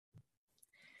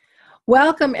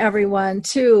Welcome, everyone,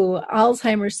 to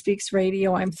Alzheimer's Speaks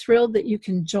Radio. I'm thrilled that you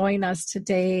can join us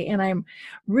today, and I'm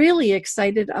really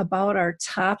excited about our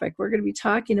topic. We're going to be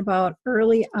talking about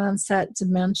early onset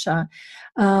dementia.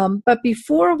 But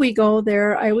before we go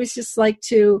there, I always just like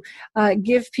to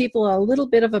give people a little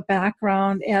bit of a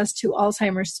background as to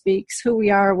Alzheimer's Speaks, who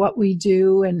we are, what we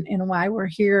do, and why we're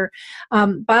here.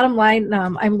 Bottom line,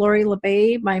 I'm Lori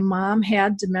LeBay. My mom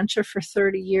had dementia for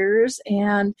 30 years,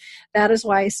 and that is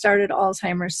why I started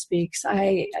Alzheimer's Speaks.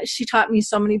 She taught me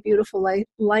so many beautiful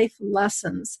life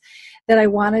lessons that I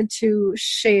wanted to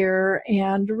share,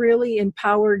 and really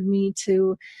empowered me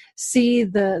to see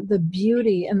the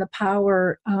beauty and the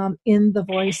power in the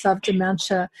voice of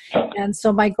dementia. And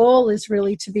so my goal is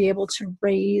really to be able to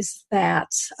raise that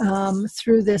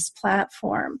through this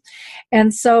platform.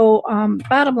 And so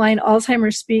bottom line,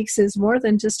 Alzheimer's Speaks is more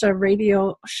than just a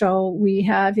radio show. We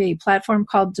have a platform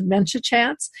called Dementia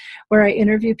Chats, where I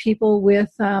interview people with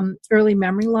early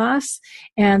memory loss,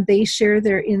 and they share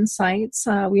their insights.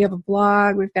 We have a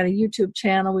blog, we've got a YouTube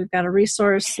channel, we've got a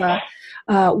resource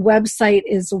website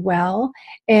as well.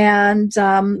 And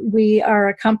we are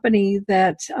a company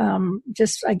that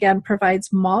just, again, provides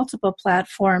multiple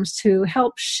platforms to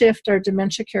help shift our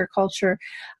dementia care culture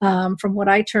from what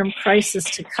I term crisis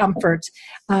to comfort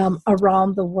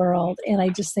around the world. And I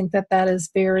just think that that is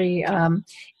very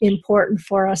important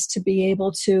for us to be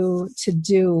able to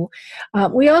do.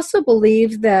 We also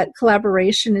believe that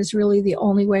collaboration is really the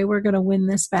only way we're going to win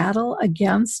this battle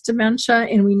against dementia,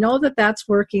 and we know that that's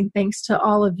working thanks to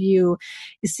all of you.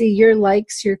 You see, your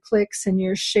likes, your clicks, and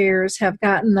your shares have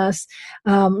gotten us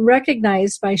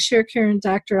recognized by ShareCare and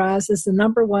Dr. Oz as the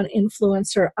 #1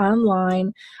 influencer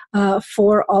online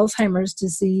for Alzheimer's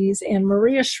disease. And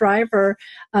Maria Shriver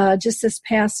just this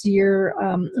past year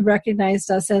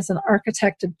recognized us as an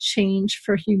architect of change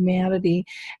for humanity.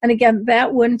 And again,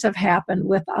 that wouldn't have happened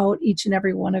without each and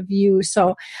every one of you.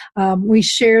 So we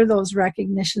share those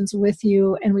recognitions with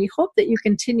you, and we hope that you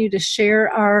continue to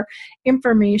share our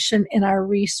information and our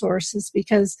resources,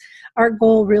 because our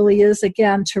goal really is,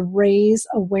 again, to raise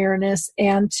awareness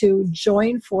and to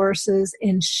join forces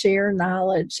and share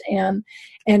knowledge and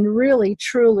really,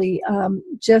 truly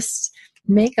just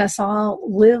make us all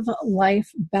live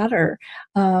life better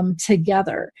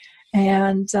together.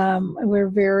 And we're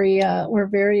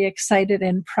very excited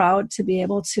and proud to be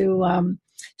able to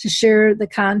share the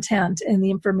content and the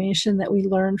information that we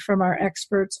learned from our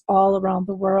experts all around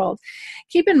the world.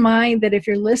 Keep in mind that if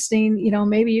you're listening,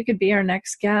 maybe you could be our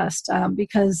next guest,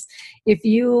 because if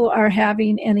you are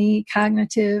having any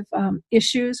cognitive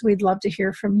issues, we'd love to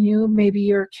hear from you. Maybe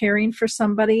you're caring for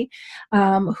somebody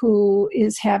who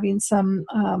is having some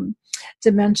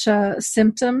dementia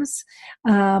symptoms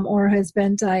or has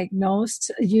been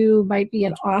diagnosed. You might be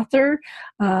an author.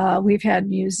 We've had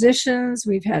musicians,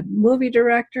 we've had movie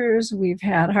directors, we've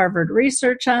had Harvard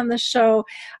research on the show.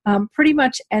 Pretty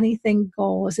much anything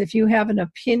goes. If you have an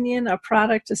opinion, a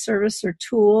product, a service, or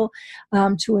tool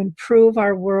to improve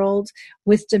our world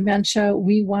with dementia,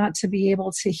 we want to be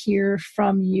able to hear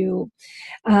from you.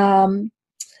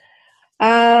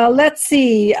 Let's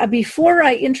see. Before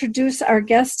I introduce our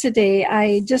guest today,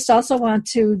 I just also want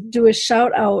to do a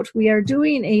shout out. We are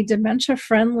doing a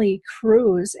dementia-friendly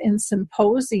cruise and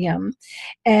symposium,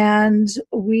 and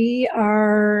we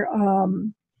are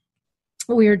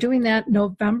doing that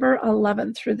November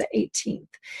 11th through the 18th.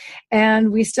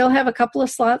 And we still have a couple of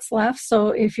slots left, so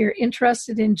if you're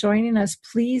interested in joining us,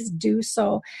 please do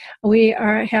so. We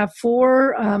have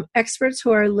 4 experts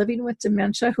who are living with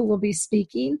dementia who will be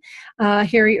speaking.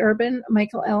 Harry Urban,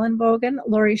 Michael Ellenbogen,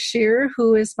 Lori Shearer,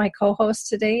 who is my co-host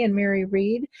today, and Mary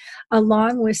Reed,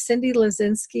 along with Cindy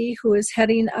Lazinski, who is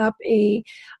heading up a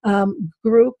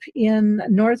group in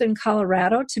northern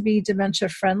Colorado to be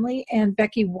dementia-friendly, and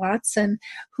Becky Watson,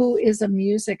 who is a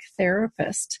music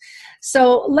therapist.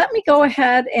 So let me go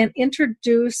ahead and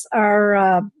introduce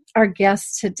our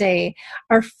guest today.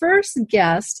 Our first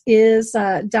guest is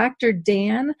Dr.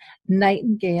 Dan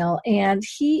Nightingale, and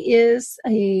he is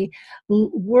a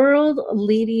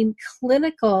world-leading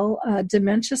clinical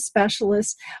dementia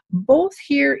specialist, both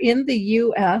here in the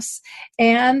U.S.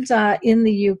 and in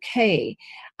the U.K.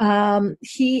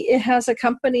 He has a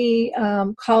company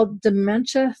called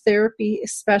Dementia Therapy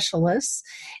Specialists,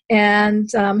 and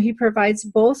he provides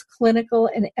both clinical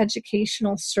and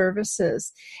educational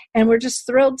services. And we're just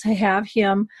thrilled to have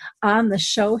him on the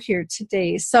show here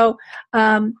today. So,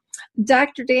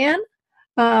 Dr. Dan,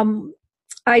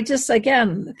 I just,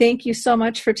 again, thank you so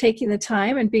much for taking the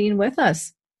time and being with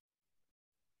us.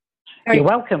 You're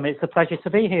welcome. It's a pleasure to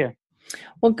be here.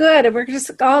 Well, good. And we're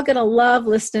just all going to love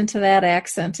listening to that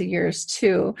accent of yours,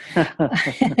 too.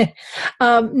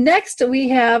 Next, we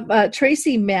have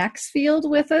Tracy Maxfield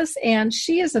with us, and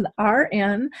she is an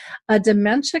RN, a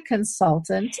dementia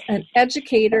consultant, an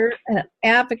educator, an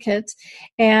advocate,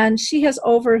 and she has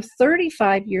over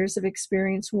 35 years of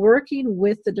experience working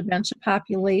with the dementia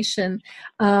population,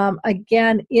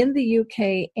 again, in the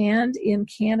UK and in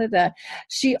Canada.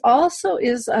 She also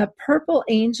is a Purple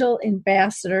Angel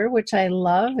ambassador, which I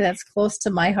love. That's close to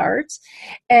my heart.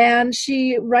 And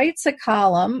she writes a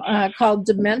column called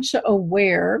Dementia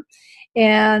Aware.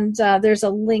 And there's a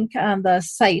link on the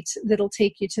site that'll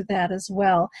take you to that as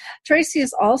well. Tracy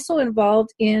is also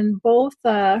involved in both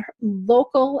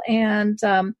local and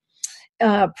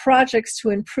projects to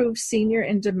improve senior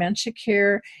and dementia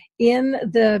care in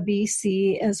the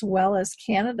BC as well as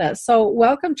Canada. So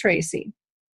welcome, Tracy.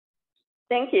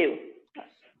 Thank you.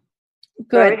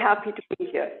 Good. Very happy to be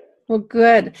here. Well,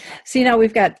 good. See, now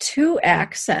we've got two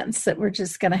accents that we're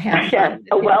just going to have fun.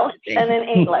 A Welsh and an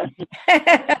English.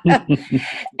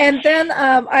 And then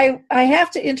I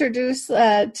have to introduce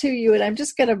to you, and I'm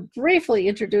just going to briefly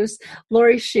introduce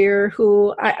Lori Shearer,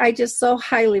 who I just so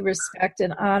highly respect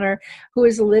and honor, who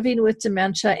is living with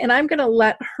dementia. And I'm going to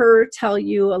let her tell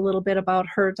you a little bit about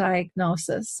her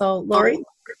diagnosis. So, Lori?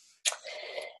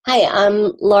 Hi,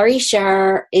 I'm Lori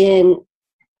Shearer. In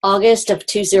August of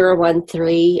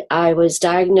 2013, I was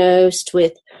diagnosed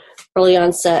with early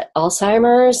onset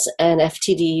Alzheimer's and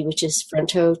FTD, which is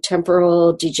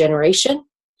frontotemporal degeneration.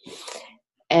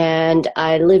 And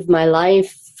I lived my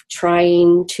life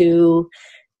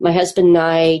my husband and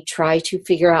I try to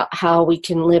figure out how we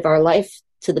can live our life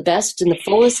to the best and the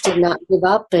fullest and not give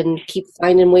up and keep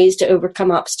finding ways to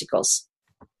overcome obstacles.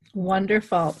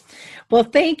 Wonderful. Well,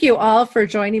 thank you all for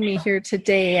joining me here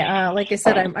today. Like I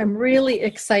said, I'm really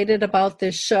excited about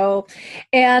this show.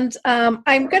 And I'm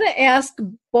going to ask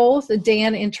both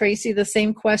Dan and Tracy the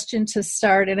same question to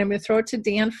start. And I'm going to throw it to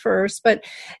Dan first. But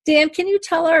Dan, can you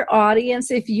tell our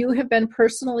audience if you have been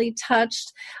personally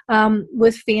touched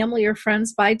with family or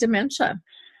friends by dementia?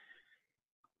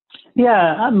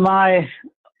 Yeah, my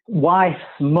wife's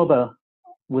mother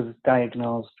was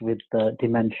diagnosed with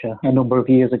dementia a number of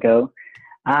years ago,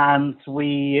 and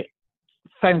we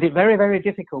found it very, very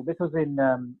difficult. This was in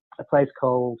a place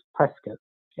called Prescott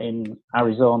in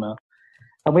Arizona,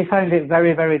 and we found it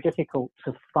very, very difficult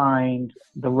to find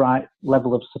the right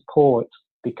level of support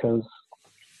because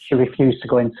she refused to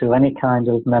go into any kind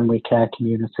of memory care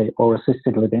community or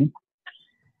assisted living.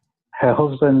 Her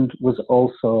husband was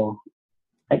also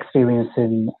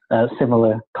experiencing a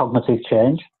similar cognitive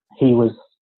change. He was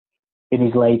in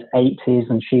his late 80s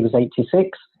and she was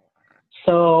 86.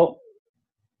 So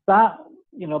that,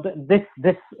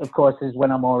 this of course is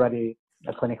when I'm already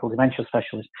a clinical dementia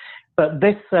specialist. But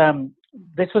this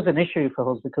was an issue for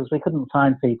us because we couldn't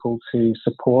find people to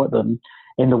support them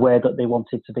in the way that they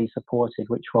wanted to be supported,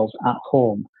 which was at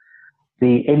home.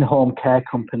 The in-home care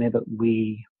company that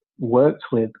we worked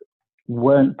with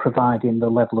weren't providing the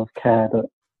level of care that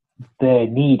they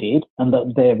needed and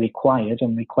that they required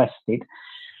and requested.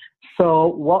 So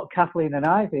what Kathleen and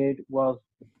I did was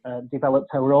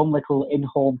developed our own little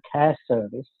in-home care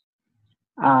service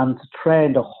and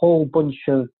trained a whole bunch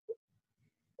of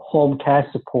home care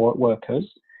support workers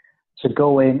to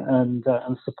go in and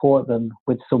support them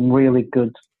with some really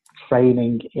good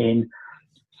training in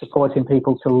supporting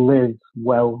people to live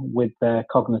well with their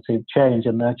cognitive change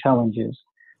and their challenges.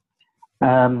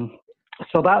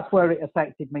 So that's where it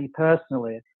affected me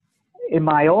personally. In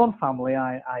my own family,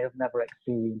 I have never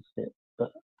experienced it,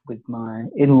 but with my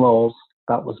in-laws,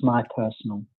 that was my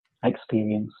personal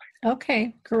experience.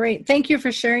 Okay, great. Thank you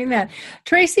for sharing that.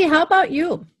 Tracy, how about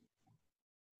you?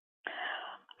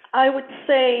 I would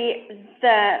say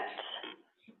that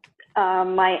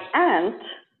my aunt,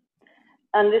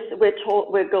 and this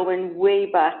we're going way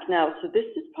back now, so this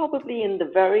is probably in the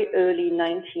very early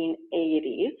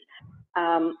 1980s.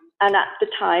 And at the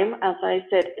time, as I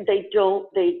said, they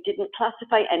didn't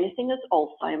classify anything as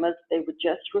Alzheimer's. They would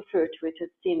just refer to it as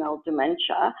senile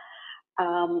dementia.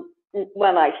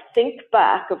 When I think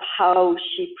back of how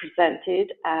she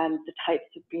presented and the types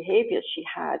of behaviors she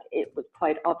had, it was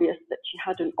quite obvious that she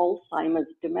had an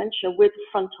Alzheimer's dementia with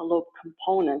frontal lobe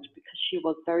component because she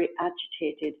was very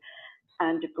agitated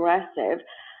and aggressive.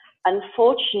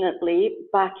 Unfortunately,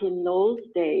 back in those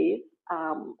days,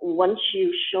 once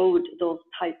you showed those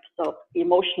types of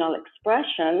emotional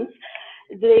expressions,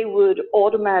 they would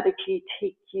automatically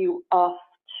take you off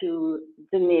to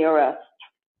the nearest.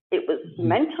 It was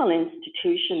mental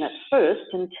institution at first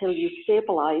until you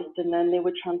stabilized, and then they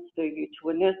would transfer you to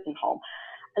a nursing home.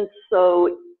 And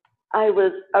so I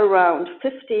was around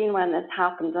 15 when this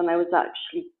happened, and I was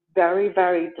actually very,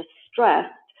 very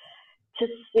distressed to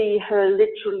see her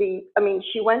literally. I mean,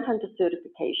 she went under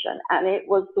certification, and it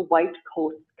was the white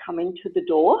coat coming to the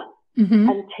door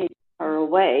and taking her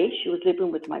away. She was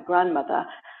living with my grandmother,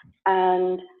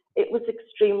 and it was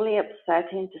extremely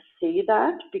upsetting to see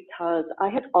that, because I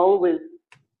had always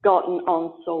gotten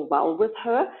on so well with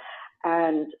her,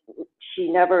 and she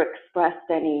never expressed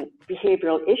any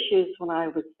behavioral issues when I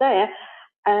was there.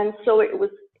 And so it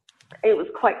was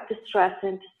quite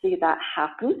distressing to see that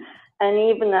happen. And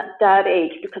even at that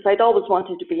age, because I'd always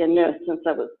wanted to be a nurse since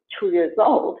I was 2 years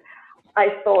old, I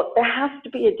thought there has to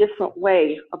be a different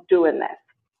way of doing this.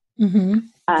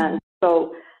 And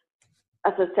so,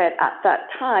 as I said, at that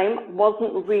time,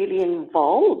 wasn't really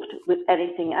involved with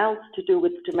anything else to do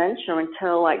with dementia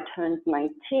until I turned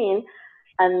 19,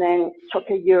 and then took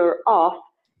a year off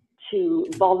to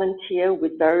volunteer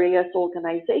with various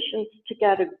organizations to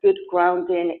get a good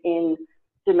grounding in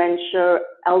dementia,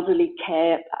 elderly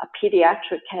care,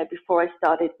 pediatric care before I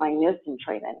started my nursing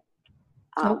training.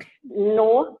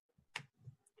 No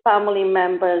family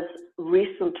members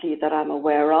recently that I'm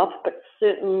aware of, but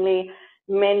certainly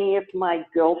many of my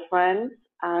girlfriends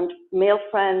and male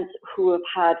friends who have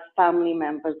had family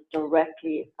members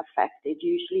directly affected.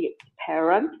 Usually it's a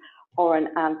parent or an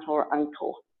aunt or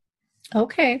uncle.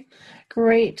 Okay,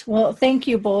 great. Well, thank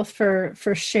you both for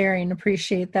sharing.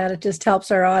 Appreciate that. It just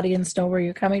helps our audience know where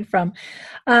you're coming from.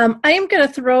 I am going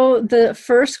to throw the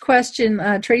first question,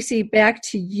 Tracy, back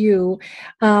to you.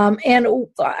 And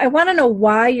I want to know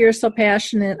why you're so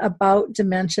passionate about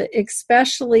dementia,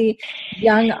 especially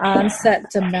young onset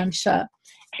dementia.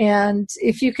 And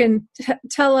if you can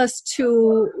tell us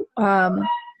too,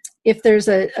 if there's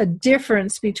a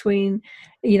difference between,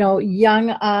 young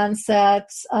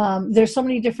onsets, there's so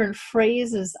many different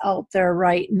phrases out there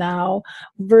right now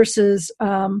versus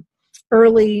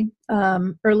early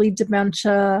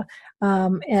dementia,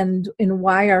 and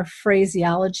why our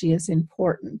phraseology is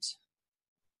important.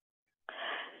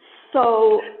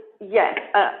 So, yes,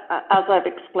 as I've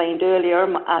explained earlier,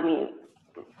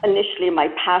 initially my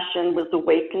passion was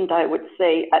awakened, I would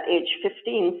say, at age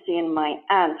 15, seeing my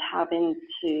aunt having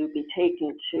to be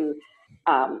taken to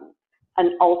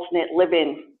an alternate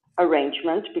living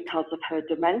arrangement because of her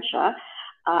dementia.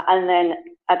 And then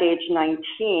at age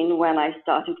 19, when I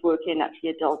started working at the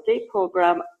adult day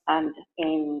program and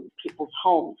in people's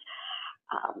homes,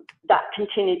 that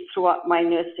continued throughout my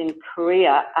nursing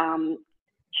career.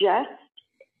 Just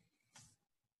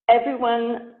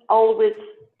everyone always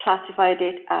classified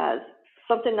it as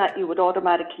something that you would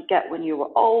automatically get when you were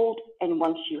old, and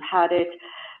once you had it,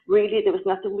 really there was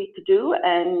nothing we could do,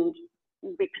 and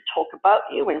we could talk about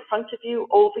you, in front of you,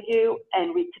 over you,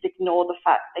 and we could ignore the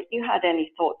fact that you had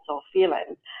any thoughts or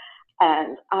feelings.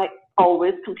 And I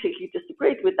always completely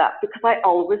disagreed with that, because I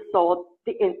always saw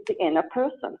the inner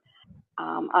person.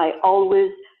 I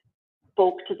always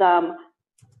spoke to them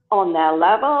on their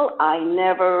level. I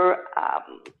never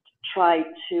tried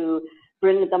to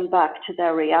bring them back to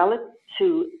their reality,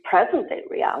 to present day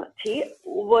reality.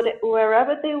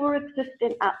 Wherever they were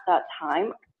existing at that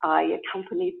time, I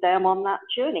accompanied them on that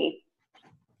journey.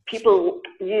 People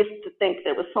used to think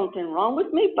there was something wrong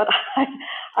with me, but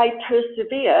I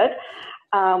persevered.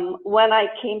 When I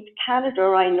came to Canada,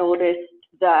 I noticed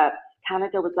that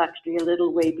Canada was actually a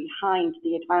little way behind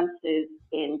the advances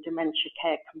in dementia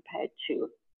care compared to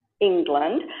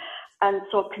England. And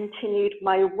so I continued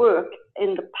my work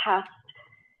in the past,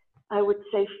 I would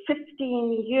say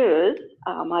 15 years.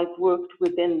 I've worked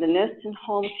within the nursing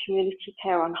home, community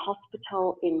care and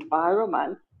hospital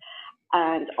environments.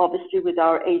 And obviously with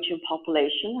our aging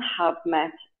population, have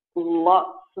met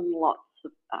lots and lots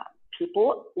of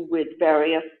people with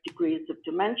various degrees of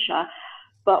dementia.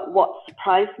 But what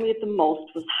surprised me the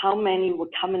most was how many were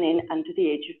coming in under the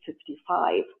age of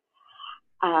 55.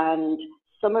 And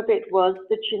some of it was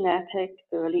the genetic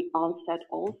early onset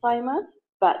Alzheimer's,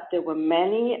 but there were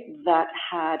many that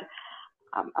had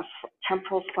a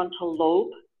temporal frontal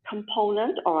lobe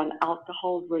component or an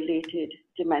alcohol-related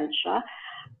dementia.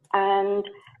 And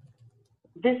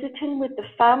visiting with the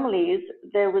families,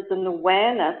 there was an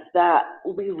awareness that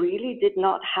we really did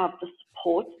not have the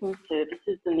supports and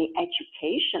services and the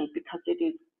education, because it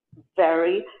is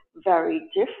very, very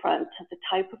different to the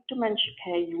type of dementia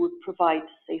care you would provide to,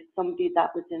 say, somebody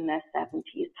that was in their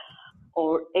 70s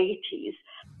or 80s.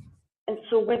 And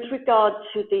so with regard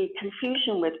to the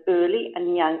confusion with early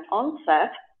and young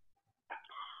onset,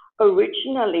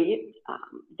 originally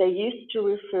they used to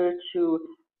refer to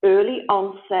early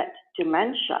onset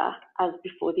dementia as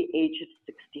before the age of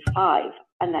 65.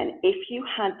 And then if you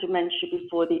had dementia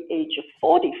before the age of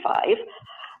 45,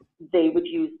 they would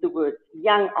use the word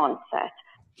young onset.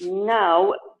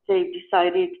 Now they've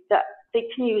decided that they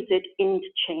can use it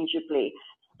interchangeably.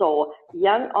 So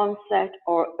young onset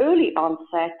or early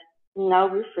onset now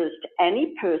refers to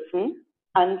any person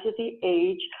under the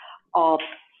age of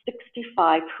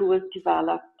 65 who has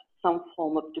developed some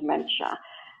form of dementia.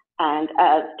 And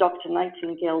as Dr.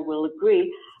 Nightingale will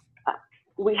agree,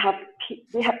 we have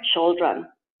children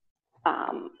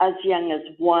as young as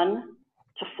 1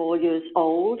 to 4 years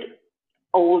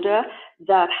older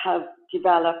that have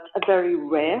developed a very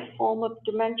rare form of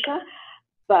dementia,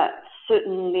 but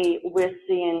certainly we're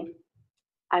seeing,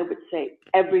 I would say,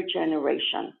 every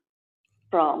generation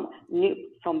from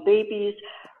babies,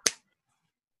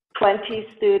 20s,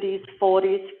 30s,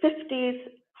 40s, 50s,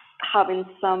 having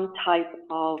some type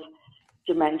of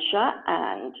dementia.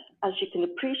 And as you can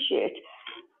appreciate,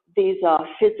 these are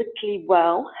physically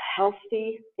well,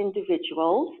 healthy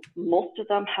individuals. Most of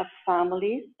them have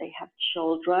families, they have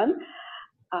children.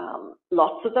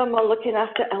 Lots of them are looking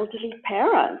after elderly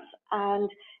parents, and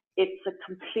it's a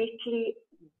completely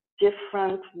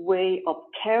different way of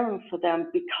caring for them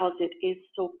because it is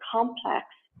so complex.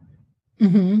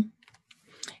 Mm-hmm.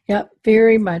 Yep,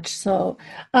 very much so.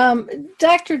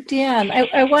 Dr. Dan,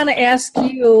 I want to ask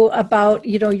you about,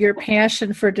 your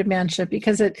passion for dementia,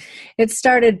 because it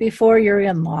started before your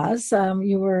in-laws.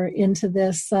 You were into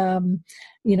this,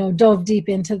 dove deep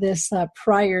into this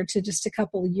prior to just a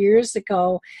couple of years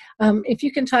ago. If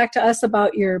you can talk to us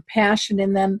about your passion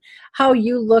and then how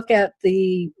you look at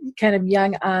the kind of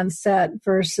young onset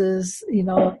versus,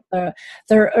 the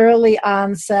early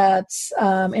onsets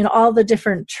and all the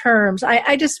different terms.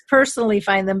 I just personally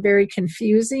find them very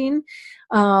confusing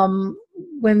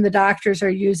when the doctors are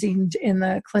using and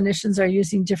the clinicians are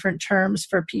using different terms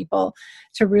for people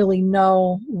to really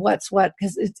know what's what,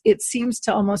 because it seems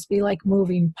to almost be like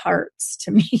moving parts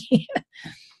to me.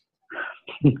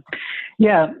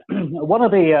 Yeah, one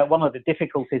of the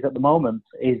difficulties at the moment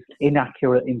is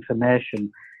inaccurate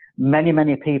information.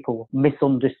 Many people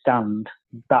misunderstand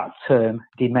that term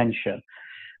dementia.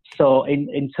 So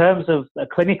in terms of a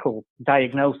clinical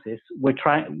diagnosis,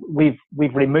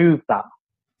 we've removed that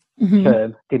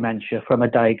term dementia from a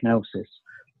diagnosis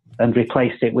and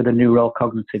replaced it with a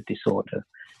neurocognitive disorder.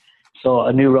 So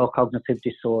a neurocognitive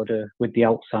disorder with the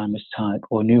Alzheimer's type,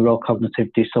 or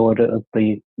neurocognitive disorder of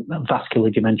the vascular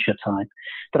dementia type.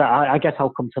 But I guess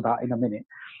I'll come to that in a minute.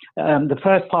 The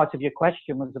first part of your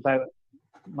question was about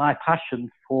my passion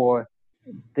for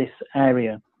this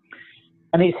area.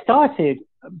 And it started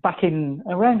back in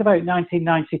around about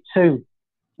 1992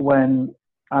 when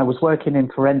I was working in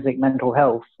forensic mental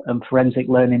health and forensic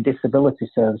learning disability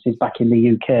services back in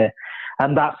the UK.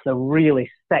 And that's a really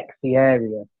sexy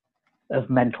area of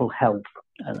mental health,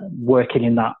 working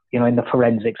in that, in the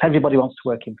forensics. Everybody wants to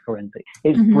work in forensics.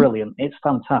 It's brilliant. It's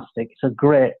fantastic. It's a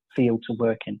great field to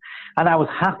work in. And I was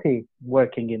happy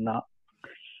working in that.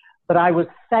 But I was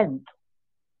sent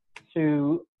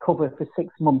to cover for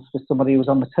 6 months for somebody who was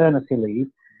on maternity leave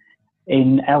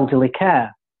in elderly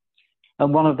care.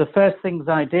 And one of the first things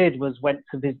I did was went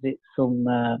to visit some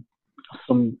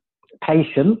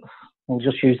patients. We'll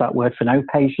just use that word for now,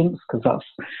 patients, because that's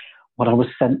what I was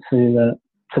sent to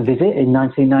visit in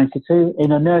 1992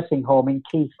 in a nursing home in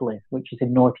Keighley, which is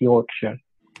in North Yorkshire.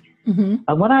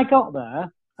 And when I got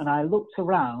there and I looked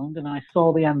around and I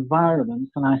saw the environment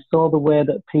and I saw the way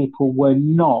that people were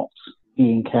not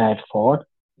being cared for,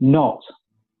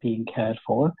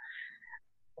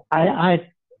 I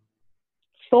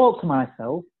thought to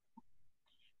myself,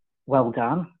 well,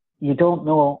 Dan, you don't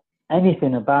know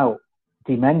anything about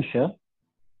dementia,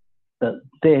 but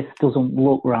this doesn't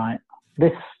look right.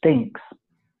 This stinks.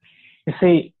 You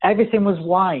see, everything was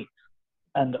white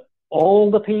and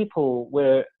all the people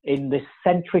were in this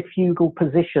centrifugal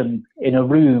position in a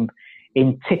room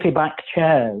in tippy back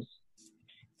chairs.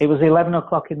 It was 11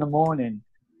 o'clock in the morning.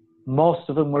 Most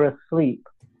of them were asleep,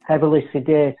 heavily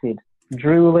sedated,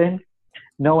 drooling,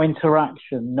 no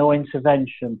interaction, no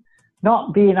intervention,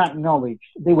 not being acknowledged.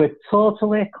 They were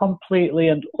totally, completely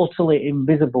and utterly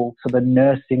invisible to the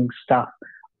nursing staff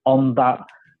on that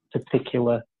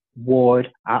particular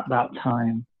ward at that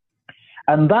time.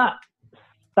 And that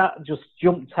just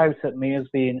jumped out at me as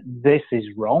being, this is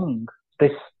wrong.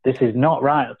 This is not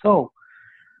right at all.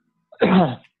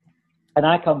 And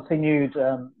I continued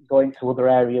going to other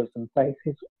areas and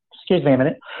places. Excuse me a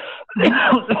minute.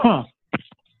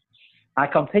 I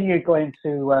continued going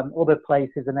to other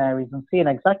places and areas and seeing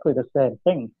exactly the same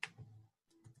thing.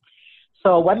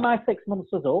 So when my 6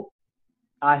 months was up,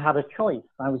 I had a choice.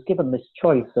 I was given this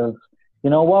choice of you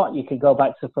know what, you can go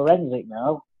back to forensic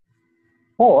now.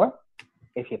 Or,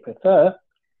 if you prefer,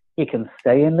 you can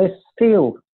stay in this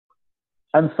field.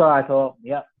 And so I thought,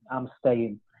 yeah, I'm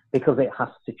staying, because it has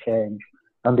to change.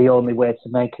 And the only way to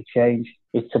make a change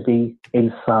is to be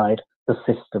inside the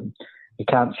system. You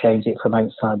can't change it from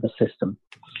outside the system.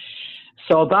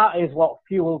 So that is what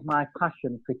fuels my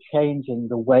passion for changing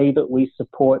the way that we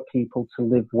support people to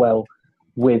live well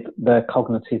with their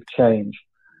cognitive change.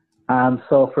 And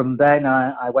so from then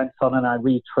I went on and I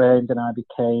retrained, and I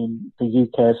became the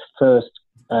UK's first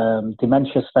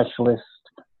dementia specialist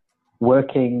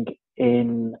working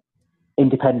in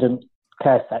independent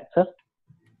care sector.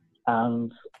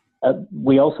 And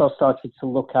we also started to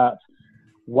look at,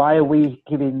 why are we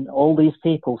giving all these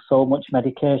people so much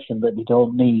medication that they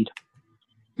don't need?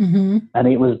 Mm-hmm. And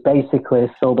it was basically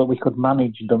so that we could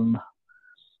manage them.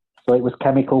 So it was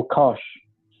chemical cosh.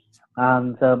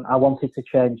 And I wanted to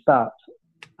change that.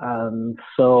 And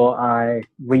so I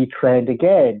retrained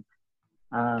again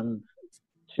and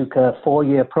took a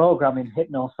 4-year program in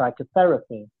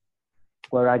hypnopsychotherapy,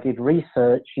 where I did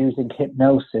research using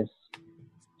hypnosis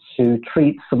to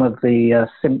treat some of the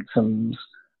symptoms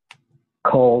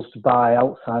caused by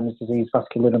Alzheimer's disease,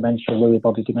 vascular dementia, Lewy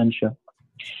body dementia.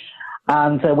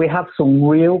 And we had some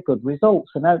real good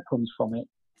results and outcomes from it.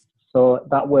 So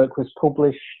that work was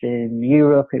published in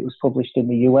Europe, it was published in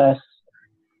the US.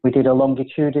 We did a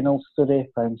longitudinal study,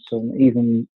 found some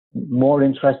even more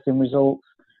interesting results.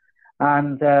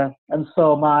 And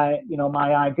so my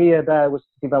idea there was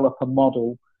to develop a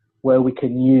model where we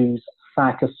can use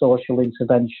psychosocial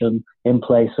intervention in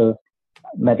place of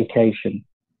medication.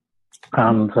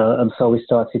 And so we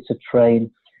started to train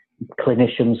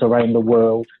clinicians around the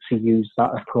world to use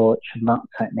that approach and that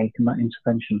technique and that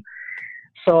intervention.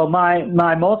 So my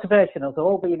motivation has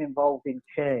all been involved in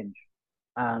change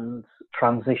and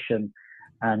transition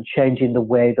and changing the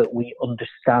way that we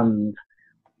understand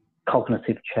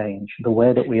cognitive change, the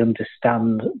way that we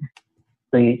understand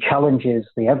the challenges,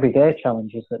 the everyday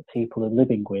challenges that people are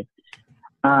living with.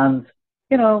 And,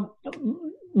 you know,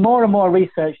 more and more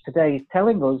research today is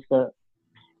telling us that,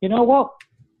 you know what,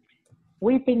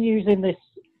 we've been using this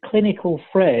clinical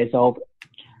phrase of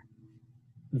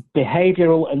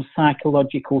behavioral and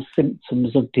psychological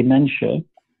symptoms of dementia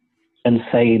and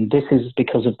saying this is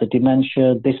because of the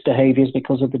dementia, this behavior is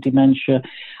because of the dementia.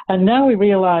 And now we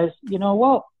realize, you know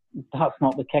what, that's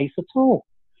not the case at all.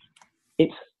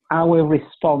 It's our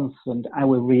response and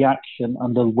our reaction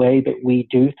and the way that we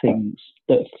do things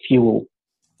that fuel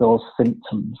those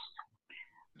symptoms.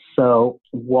 So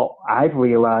what I've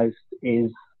realized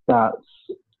is that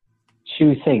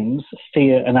two things,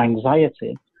 fear and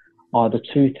anxiety, are the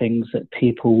two things that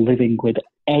people living with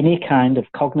any kind of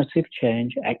cognitive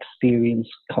change experience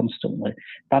constantly.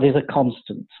 That is a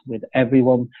constant with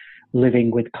everyone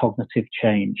living with cognitive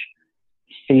change.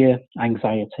 Fear,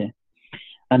 anxiety.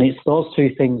 And it's those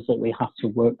two things that we have to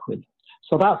work with.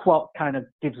 So that's what kind of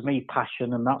gives me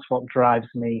passion, and that's what drives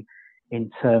me in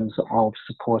terms of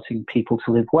supporting people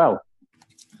to live well.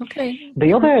 Okay.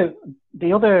 The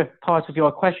other part of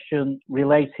your question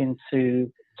relating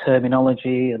to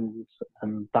terminology and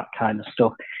that kind of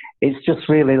stuff, it's just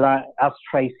really like, as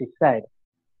Tracy said,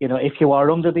 you know, if you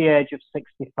are under the age of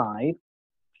 65,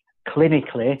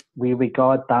 clinically, we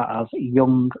regard that as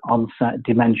young onset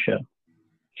dementia.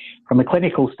 From a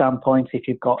clinical standpoint, if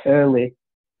you've got early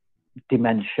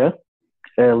dementia,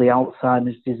 early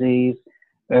Alzheimer's disease,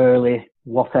 early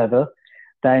whatever,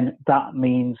 then that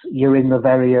means you're in the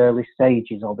very early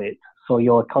stages of it. So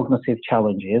your cognitive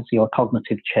challenges, your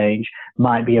cognitive change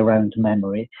might be around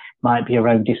memory, might be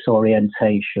around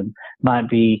disorientation, might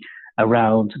be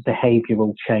around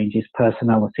behavioral changes,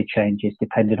 personality changes,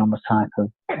 depending on the type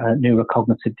of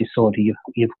neurocognitive disorder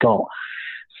you've got.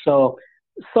 So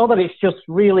that it's just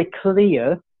really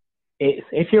clear, it's,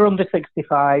 if you're under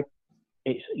 65,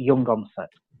 it's young onset.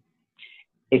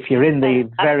 If you're in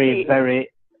the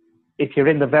if you're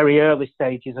in the very early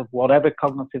stages of whatever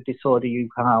cognitive disorder you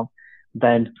have,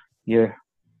 then you're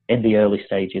in the early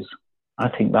stages. I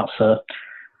think that's a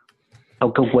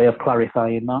good way of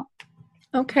clarifying that.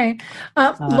 Okay.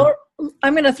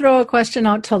 I'm going to throw a question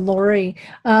out to Lori.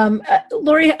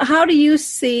 Lori, how do you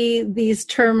see these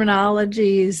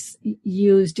terminologies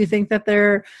used? Do you think that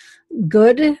they're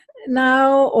good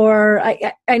now? Or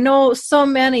I know so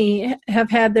many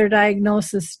have had their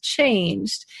diagnosis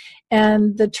changed,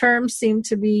 and the terms seem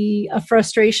to be a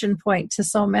frustration point to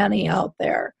so many out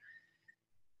there.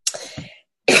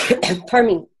 Pardon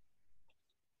me.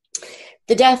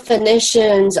 The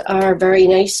definitions are very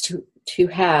nice to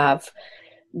have,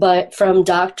 but from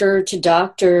doctor to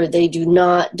doctor, they do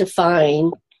not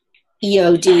define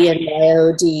EOD and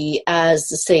MyOD as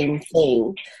the same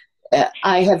thing.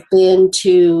 I have been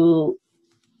to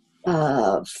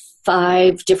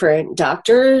 5 different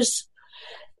doctors,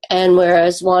 and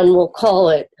whereas one will call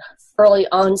it early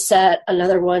onset,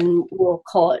 another one will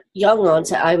call it young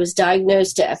onset. I was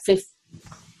diagnosed at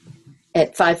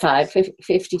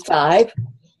 55.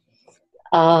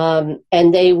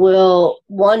 And they will,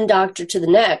 one doctor to the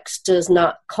next does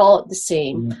not call it the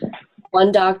same.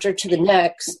 One doctor to the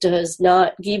next does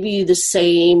not give you the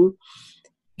same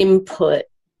input.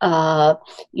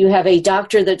 You have a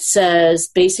doctor that says,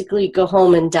 basically, go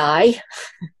home and die,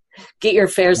 get your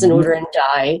affairs in order and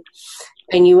die.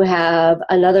 And you have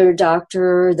another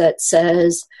doctor that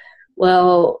says,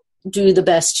 well, do the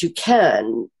best you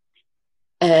can.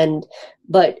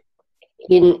 But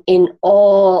in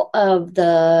all of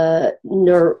the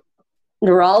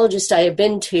neurologists I have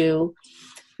been to,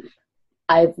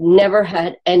 I've never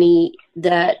had any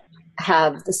that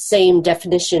have the same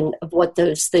definition of what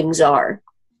those things are.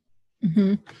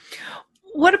 Mm-hmm.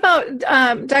 What about,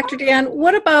 Dr. Dan,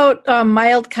 what about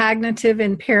mild cognitive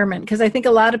impairment? Because I think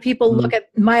a lot of people look at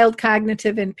mild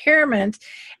cognitive impairment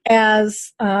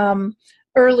as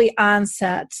early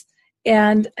onset.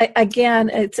 And again,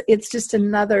 it's just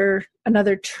another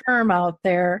term out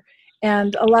there.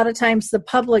 And a lot of times the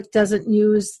public doesn't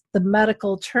use the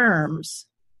medical terms.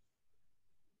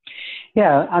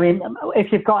 Yeah, I mean,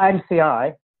 if you've got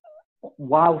MCI,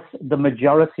 whilst the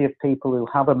majority of people who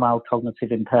have a mild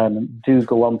cognitive impairment do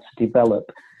go on to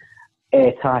develop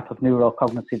a type of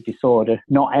neurocognitive disorder,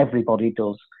 not everybody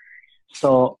does.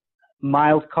 So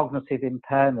mild cognitive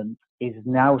impairment is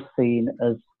now seen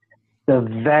as the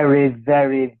very,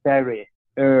 very, very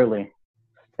early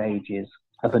stages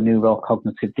of a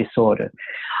neurocognitive disorder.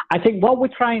 I think what we're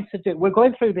trying to do, we're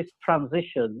going through this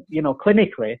transition,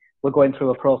 clinically, we're going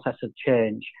through a process of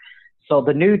change. So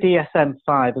the new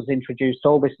DSM-5 has introduced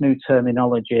all this new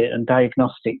terminology and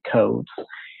diagnostic codes.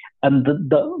 And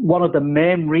one of the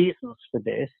main reasons for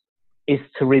this is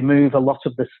to remove a lot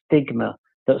of the stigma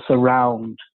that's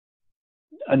around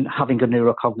and having a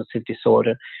neurocognitive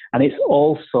disorder. And it's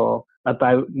also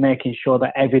about making sure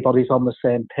that everybody's on the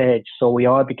same page. So we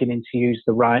are beginning to use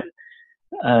the right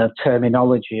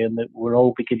terminology, and that we're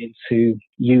all beginning to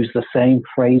use the same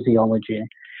phraseology.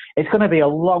 It's going to be a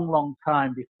long, long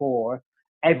time before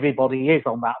everybody is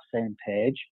on that same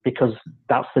page, because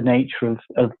that's the nature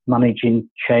of managing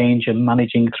change and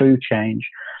managing through change.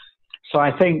 So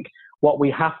I think what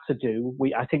we have to do,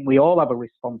 I think we all have a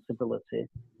responsibility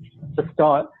to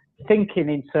start thinking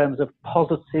in terms of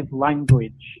positive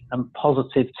language and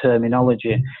positive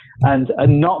terminology, and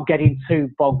not getting too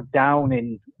bogged down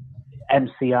in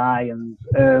MCI and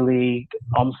early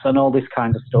onset and all this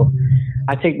kind of stuff.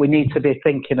 I think we need to be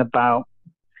thinking about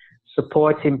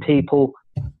supporting people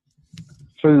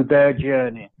through their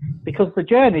journey, because the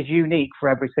journey is unique for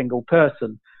every single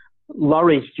person.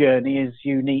 Laurie's journey is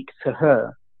unique to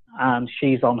her, and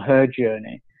she's on her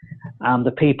journey. And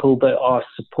the people that are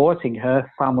supporting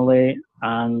her, family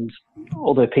and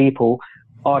other people,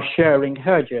 are sharing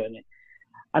her journey.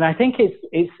 And I think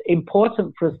it's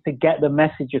important for us to get the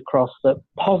message across that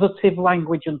positive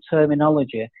language and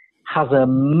terminology has a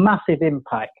massive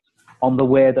impact on the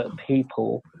way that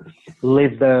people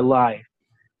live their life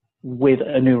with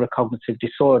a neurocognitive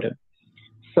disorder.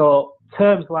 So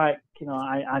terms like,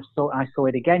 I saw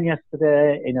it again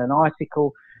yesterday in an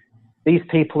article, these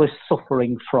people are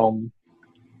suffering from.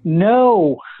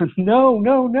 No. If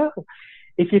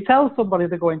you tell somebody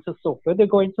they're going to suffer, they're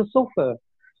going to suffer.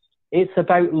 It's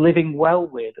about living well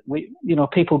with.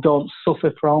 People don't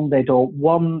suffer from, they don't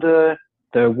wander,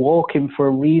 they're walking for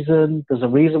a reason. There's a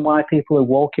reason why people are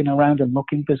walking around and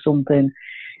looking for something.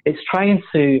 It's trying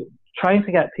to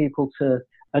get people to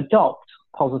adopt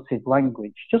positive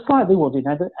language, just like they would in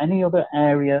any other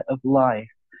area of life.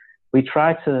 We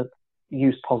try to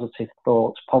use positive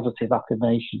thoughts, positive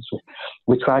affirmations.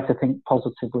 We try to think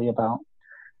positively about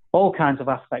all kinds of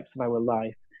aspects of our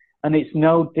life. And it's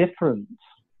no different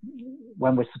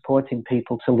when we're supporting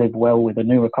people to live well with a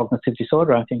neurocognitive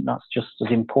disorder. I think that's just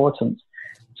as important,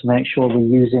 to make sure we're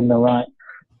using the right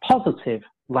positive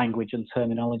language and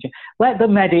terminology. Let the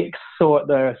medics sort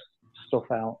their stuff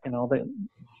out.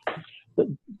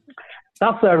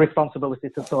 That's their responsibility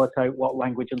to sort out what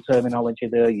language and terminology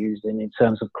they're using in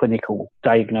terms of clinical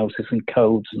diagnosis and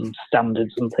codes and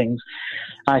standards and things.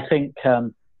 I think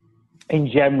in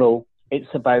general,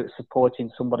 it's about supporting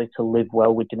somebody to live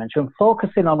well with dementia and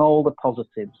focusing on all the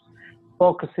positives,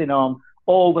 focusing on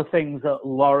all the things that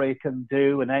Laurie can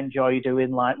do and enjoy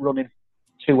doing, like running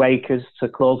 2 acres to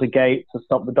close a gate to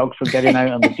stop the dogs from getting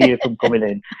out and the deer from coming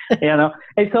in.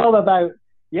 It's all about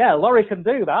yeah, Laurie can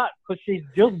do that because she's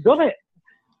just done it.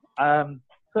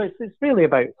 So it's really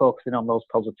about focusing on those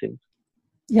positive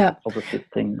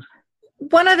things.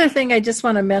 One other thing I just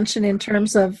want to mention in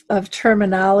terms of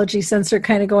terminology, since they're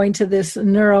kind of going to this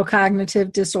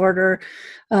neurocognitive disorder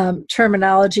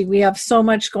terminology, we have so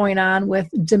much going on with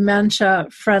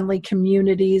dementia-friendly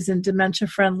communities and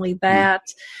dementia-friendly that.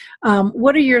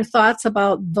 What are your thoughts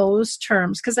about those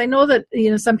terms? Because I know that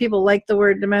some people like the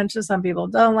word dementia, some people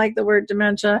don't like the word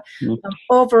dementia.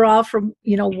 Overall, from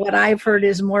what I've heard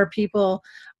is more people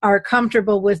are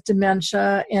comfortable with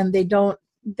dementia and they don't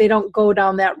go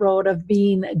down that road of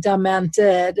being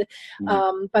demented,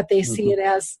 but they see it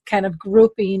as kind of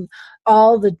grouping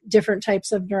all the different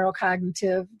types of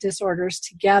neurocognitive disorders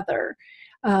together,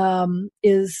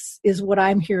 is what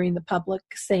I'm hearing the public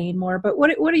saying more. But what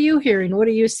are you hearing? What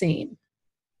are you seeing?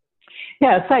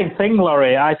 Yeah, same thing,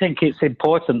 Laurie. I think it's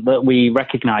important that we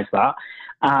recognise that.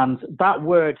 And that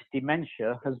word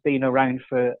dementia has been around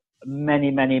for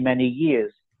many, many, many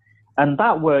years. And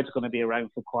that word's going to be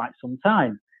around for quite some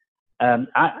time.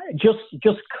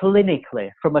 Just clinically,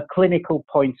 from a clinical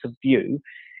point of view,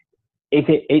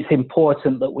 it's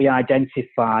important that we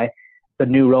identify the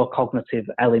neurocognitive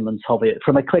elements of it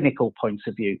from a clinical point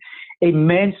of view. In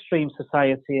mainstream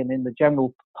society and in the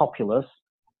general populace,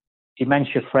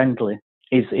 dementia-friendly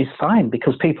is fine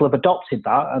because people have adopted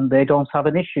that and they don't have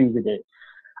an issue with it.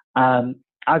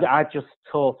 I just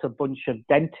taught a bunch of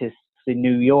dentists in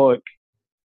New York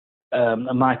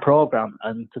my program,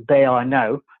 and they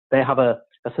have a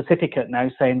certificate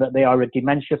now saying that they are a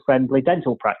dementia-friendly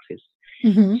dental practice.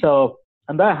 So,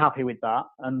 and they're happy with that,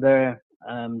 and their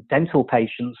dental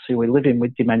patients who are living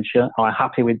with dementia are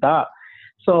happy with that.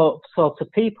 So to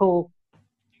people,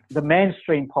 the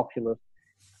mainstream populace,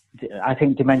 I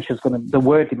think the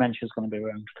word dementia is going to be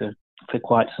around for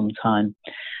quite some time.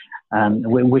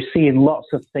 We're seeing lots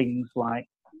of things like,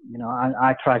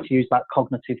 I try to use that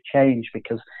cognitive change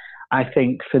because I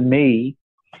think for me,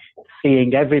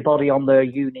 seeing everybody on their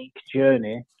unique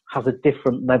journey has a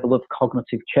different level of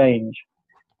cognitive change,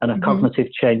 and a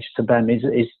cognitive change to them is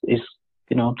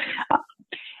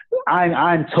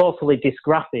I'm totally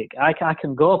dysgraphic. I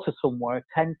can go to somewhere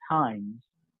 10 times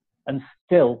and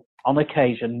still, on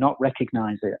occasion, not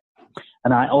recognise it,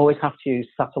 and I always have to use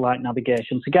satellite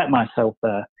navigation to get myself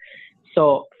there.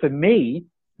 So for me,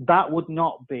 that would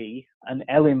not be an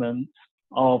element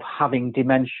of having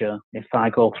dementia if I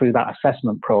go through that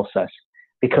assessment process,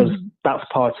 because that's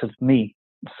part of me.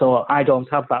 So I don't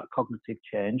have that cognitive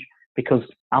change because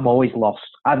I'm always lost.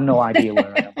 I have no idea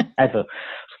where I am, ever.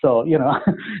 So,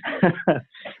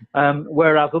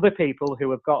 whereas other people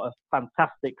who have got a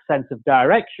fantastic sense of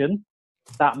direction,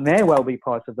 that may well be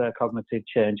part of their cognitive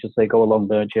change as they go along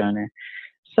their journey.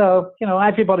 So,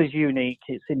 everybody's unique,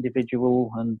 it's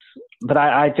individual, but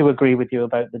I do agree with you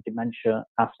about the dementia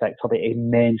aspect of it in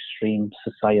mainstream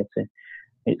society.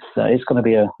 It's going to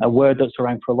be a word that's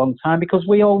around for a long time because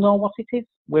we all know what it is.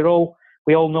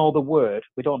 We all know the word.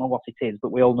 We don't know what it is,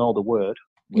 but we all know the word.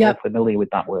 We're all familiar with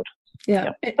that word.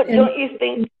 Yeah. But don't you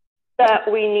think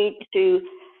that we need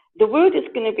the word is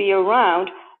going to be around,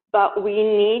 but we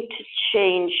need to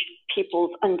change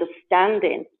people's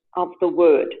understanding of the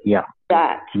word. Yeah.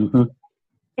 That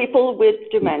people with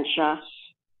dementia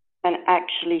can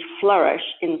actually flourish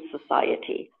in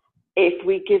society if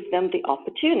we give them the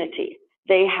opportunity.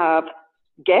 They have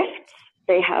gifts,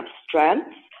 they have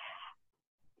strengths,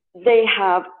 they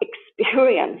have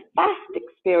experience, vast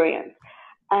experience.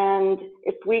 And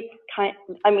if we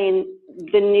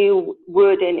the new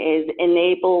wording is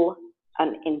enable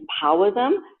and empower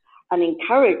them and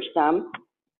encourage them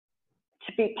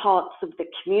to be parts of the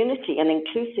community, an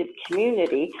inclusive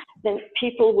community, then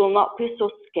people will not be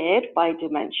so scared by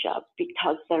dementia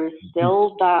because there is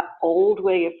still that old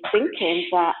way of thinking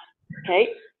that, okay,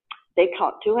 they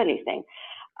can't do anything.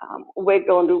 We're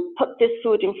going to put this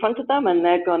food in front of them and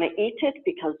they're going to eat it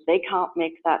because they can't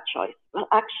make that choice. Well,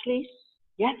 actually,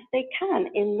 yes, they can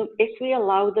if we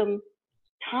allow them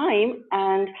time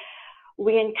and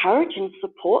we encourage and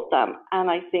support them. And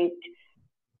I think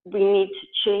we need to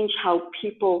change how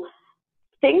people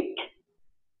think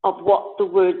of what the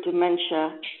word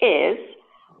dementia is.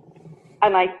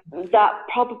 And that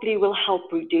probably will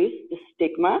help reduce the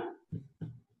stigma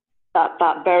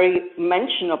that very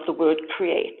mention of the word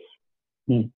creates.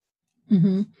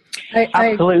 I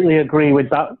absolutely agree with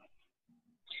that.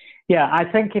 Yeah, I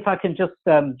think if I can just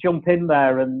jump in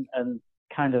there and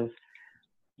kind of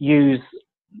use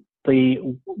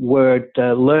the word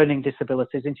learning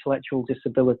disabilities, intellectual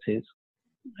disabilities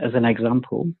as an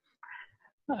example.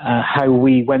 how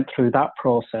we went through that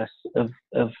process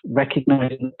of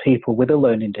recognizing people with a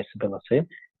learning disability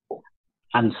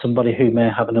and somebody who may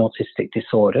have an autistic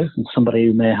disorder and somebody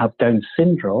who may have Down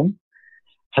syndrome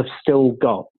have still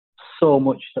got so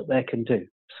much that they can do,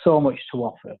 so much to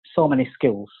offer, so many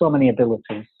skills, so many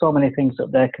abilities, so many things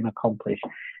that they can accomplish.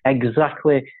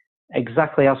 Exactly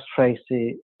as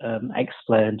Tracy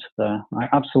explained there.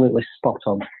 Absolutely spot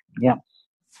on. Yeah.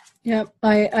 Yep,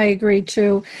 I agree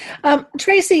too.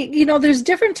 Tracy, there's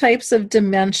different types of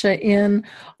dementia in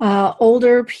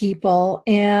older people.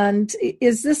 And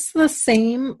is this the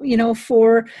same,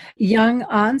 for young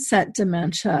onset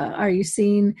dementia? Are you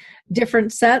seeing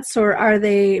different sets, or are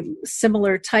they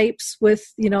similar types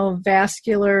with,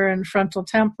 vascular and frontal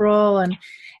temporal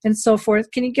and so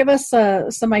forth? Can you give us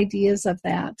some ideas of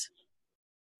that?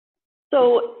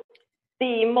 So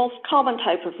the most common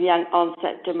type of young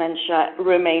onset dementia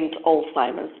remains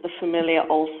Alzheimer's, the familiar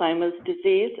Alzheimer's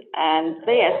disease, and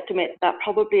they estimate that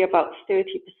probably about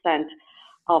 30%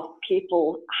 of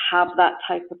people have that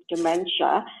type of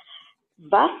dementia.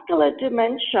 Vascular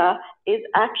dementia is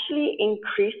actually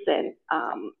increasing,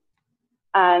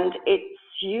 and it's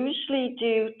usually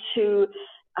due to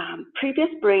previous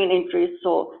brain injuries,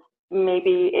 so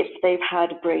maybe if they've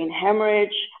had brain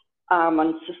hemorrhage,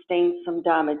 and sustained some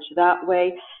damage that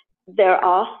way. There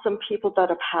are some people that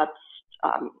have had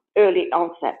early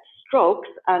onset strokes,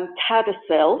 and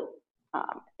CADASIL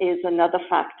is another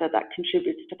factor that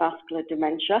contributes to vascular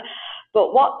dementia.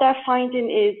 But what they're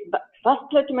finding is that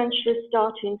vascular dementia is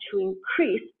starting to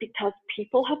increase because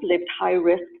people have lived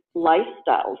high-risk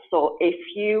lifestyles. So if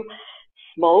you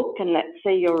smoke, and let's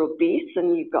say you're obese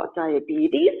and you've got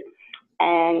diabetes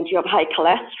and you have high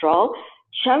cholesterol,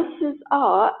 chances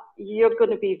are you're going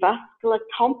to be vascular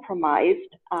compromised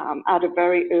at a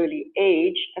very early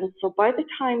age. And so by the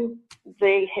time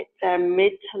they hit their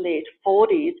mid to late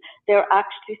 40s, they're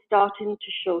actually starting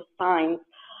to show signs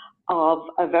of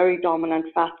a very dominant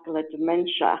vascular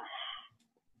dementia.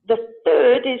 The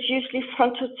third is usually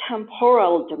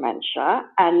frontotemporal dementia,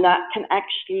 and that can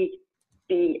actually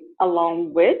be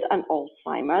along with an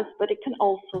Alzheimer's, but it can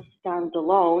also stand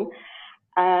alone.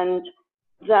 And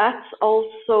that's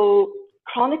also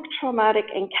chronic traumatic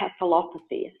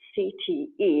encephalopathy,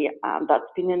 CTE. That's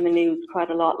been in the news quite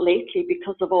a lot lately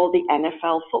because of all the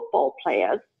NFL football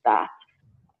players that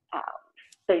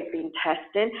they've been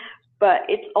testing. But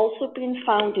it's also been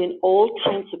found in all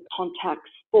kinds of contact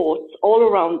sports all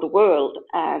around the world.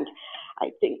 And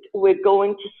I think we're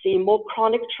going to see more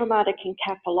chronic traumatic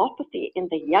encephalopathy in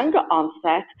the younger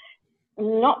onset,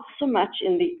 not so much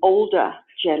in the older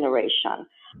generation.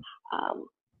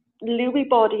 Lewy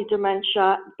body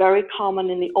dementia, very common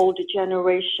in the older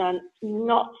generation,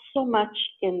 not so much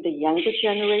in the younger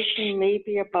generation,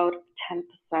 maybe about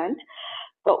 10%.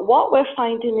 But what we're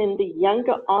finding in the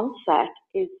younger onset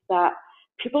is that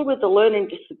people with a learning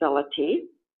disability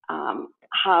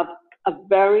have a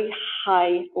very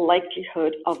high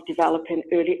likelihood of developing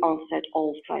early onset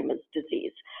Alzheimer's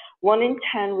disease. 1 in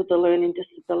 10 with a learning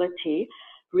disability,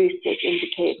 research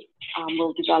indicates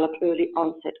will develop early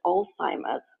onset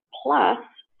Alzheimer's. Plus,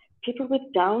 people with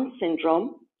Down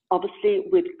syndrome, obviously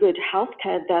with good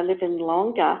healthcare, they're living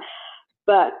longer,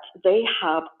 but they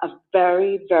have a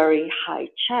very, very high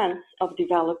chance of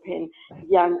developing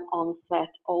young onset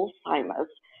Alzheimer's.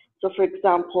 So, for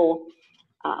example,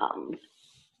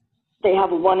 they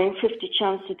have a 1 in 50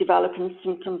 chance of developing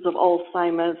symptoms of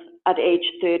Alzheimer's at age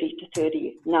 30 to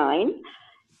 39.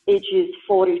 Ages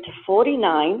 40 to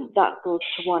 49, that goes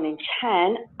to 1 in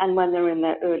 10, and when they're in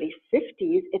their early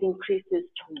 50s, it increases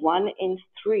to 1 in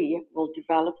 3 will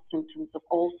develop symptoms of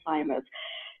Alzheimer's.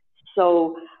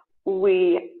 So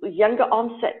younger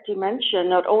onset dementia,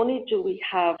 not only do we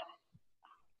have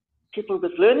people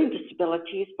with learning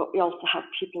disabilities, but we also have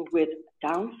people with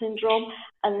Down syndrome,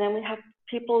 and then we have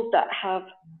people that have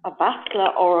a vascular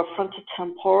or a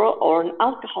frontotemporal or an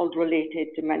alcohol-related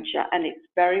dementia, and it's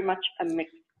very much a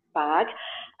mixed bag,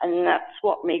 and that's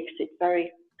what makes it very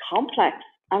complex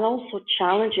and also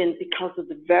challenging because of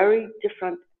the very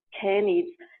different care needs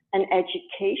and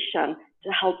education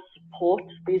to help support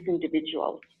these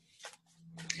individuals.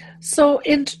 So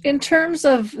in terms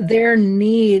of their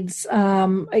needs, I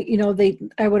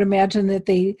would imagine that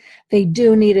they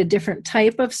do need a different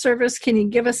type of service. Can you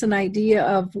give us an idea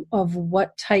of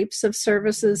what types of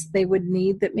services they would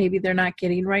need that maybe they're not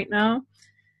getting right now,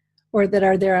 or that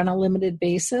are there on a limited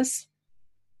basis?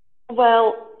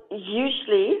 Well,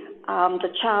 usually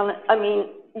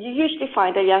you usually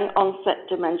find a young onset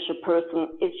dementia person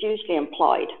is usually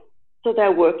employed. So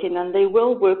they're working, and they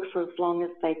will work for as long as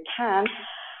they can.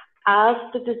 As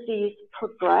the disease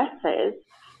progresses,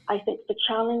 I think the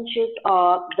challenges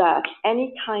are that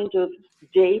any kind of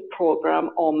day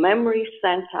program or memory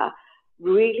center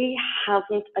really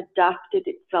hasn't adapted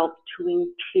itself to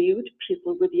include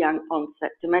people with young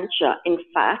onset dementia. In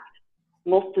fact,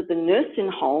 most of the nursing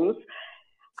homes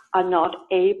are not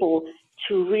able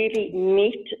to really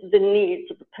meet the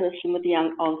needs of a person with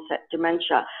young onset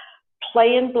dementia.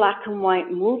 Playing black and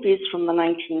white movies from the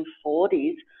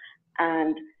 1940s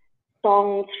and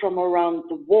songs from around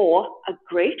the war are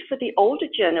great for the older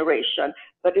generation,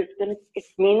 but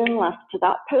it's meaningless to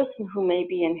that person who may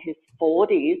be in his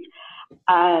 40s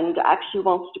and actually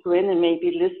wants to go in and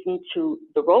maybe listen to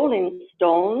the Rolling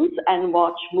Stones and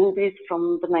watch movies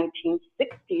from the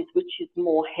 1960s, which is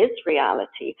more his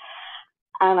reality.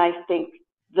 And I think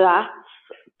that's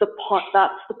the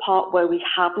part where we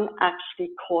haven't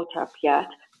actually caught up yet.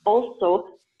 Also,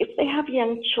 if they have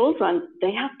young children,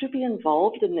 they have to be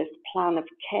involved in this plan of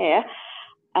care,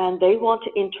 and they want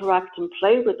to interact and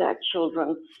play with their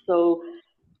children. So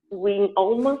we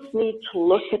almost need to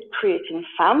look at creating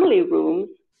family rooms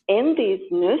in these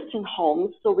nursing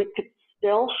homes so we could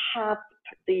still have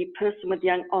the person with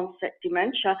young onset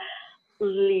dementia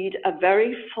lead a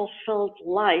very fulfilled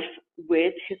life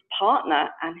with his partner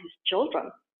and his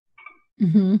children.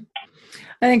 Mm-hmm.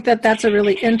 I think that's a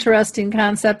really interesting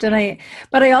concept,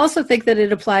 but I also think that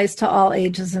it applies to all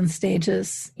ages and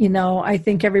stages. I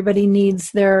think everybody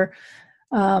needs their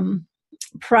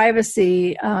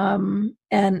privacy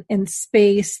and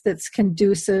space that's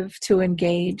conducive to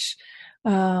engage.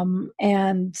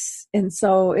 And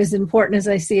so as important as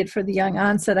I see it for the young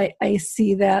onset, I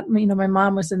see that, my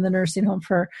mom was in the nursing home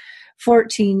for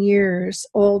 14 years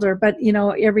older, but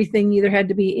everything either had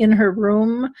to be in her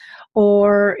room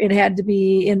or it had to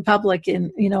be in public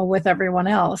with everyone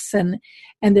else. And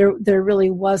there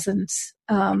really wasn't,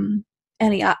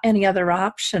 any other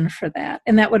option for that.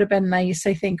 And that would have been nice,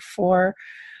 I think, for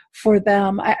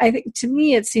them. I think, to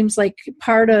me, it seems like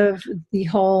part of the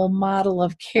whole model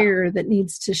of care that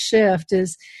needs to shift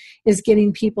is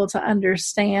getting people to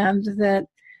understand that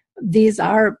these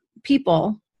are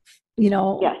people,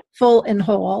 yes, full and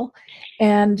whole,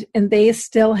 and they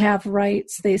still have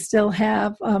rights. They still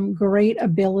have great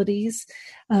abilities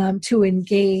to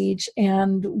engage,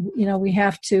 and we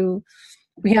have to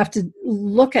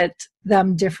look at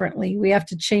them differently. We have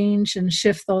to change and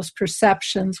shift those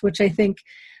perceptions, which I think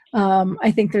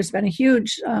there's been a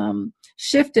huge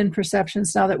shift in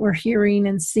perceptions now that we're hearing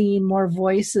and seeing more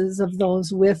voices of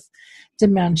those with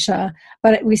dementia,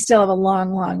 but we still have a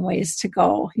long, long ways to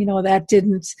go. They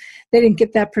didn't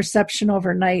get that perception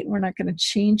overnight. We're not going to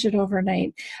change it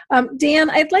overnight. Dan,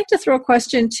 I'd like to throw a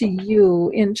question to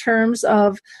you in terms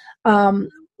of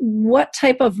what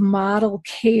type of model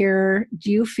care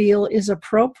do you feel is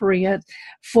appropriate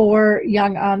for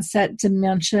young onset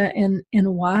dementia, and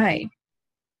why?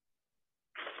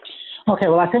 Okay,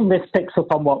 well, I think this picks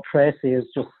up on what Tracy has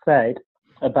just said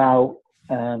about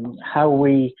how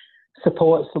we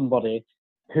support somebody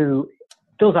who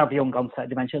does have young onset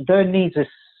dementia. Their needs are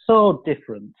so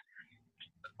different.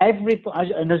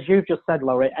 And as you've just said,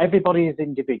 Laurie, everybody is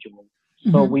individual.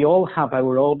 So mm-hmm. we all have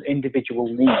our own individual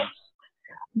needs,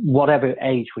 whatever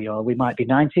age we are. We might be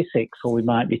 96 or we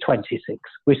might be 26.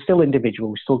 We're still individual.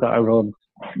 We've still got our own,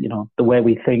 the way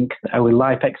we think, our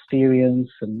life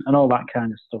experience and all that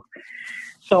kind of stuff.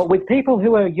 So with people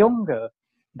who are younger,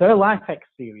 their life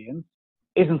experience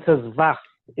isn't as vast,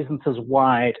 isn't as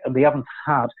wide, and they haven't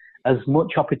had as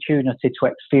much opportunity to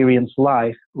experience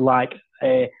life like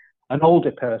an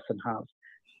older person has.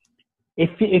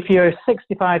 If you're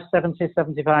 65, 70,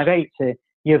 75, 80,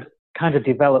 you've kind of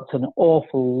developed an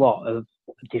awful lot of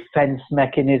defense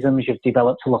mechanisms. You've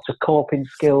developed a lot of coping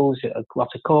skills, a lot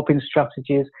of coping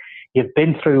strategies. You've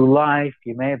been through life.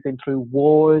 You may have been through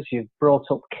wars. You've brought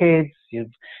up kids.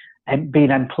 You've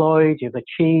been employed. You've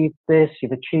achieved this.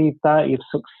 You've achieved that. You've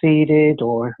succeeded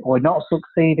or not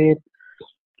succeeded.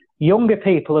 Younger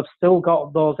people have still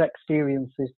got those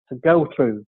experiences to go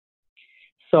through.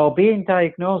 So being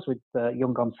diagnosed with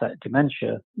young onset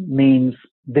dementia means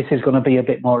this is going to be a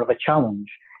bit more of a challenge.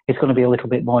 It's going to be a little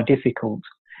bit more difficult.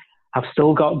 I've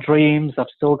still got dreams. I've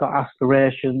still got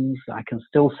aspirations. I can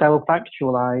still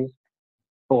self-actualize,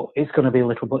 but it's going to be a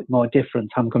little bit more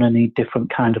different. I'm going to need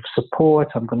different kind of support.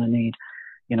 I'm going to need,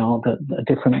 a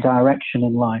different direction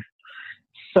in life.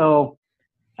 So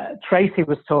Tracy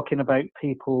was talking about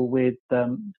people with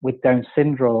Down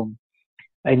syndrome.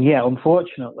 And yeah,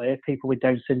 unfortunately, people with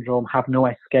Down syndrome have no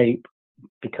escape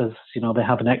because, they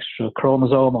have an extra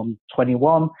chromosome on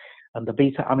 21, and the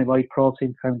beta amyloid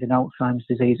protein found in Alzheimer's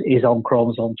disease is on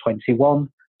chromosome 21.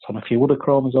 It's on a few other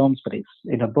chromosomes, but it's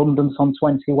in abundance on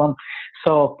 21.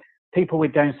 So people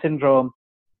with Down syndrome,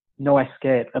 no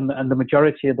escape, and the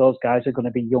majority of those guys are going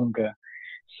to be younger.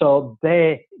 So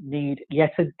they need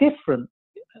yet a different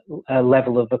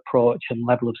level of approach and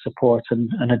level of support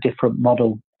and a different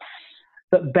model.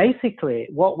 But basically,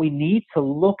 what we need to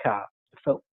look at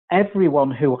for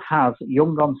everyone who has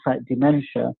young onset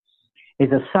dementia is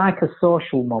a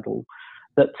psychosocial model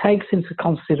that takes into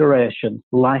consideration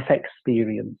life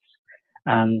experience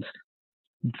and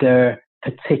their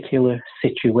particular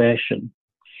situation.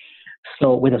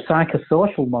 So with a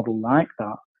psychosocial model like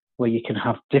that, where you can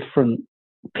have different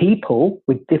people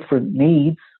with different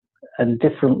needs and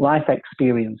different life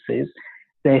experiences,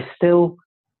 they still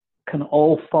can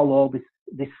all follow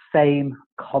this same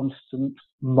constant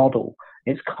model.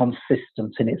 It's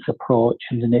consistent in its approach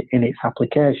and in its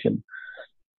application.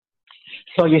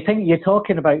 So you're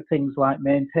talking about things like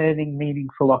maintaining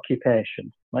meaningful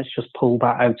occupation. Let's just pull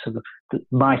that out of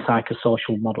my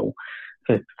psychosocial model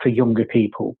for younger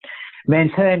people.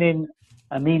 Maintaining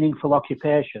a meaningful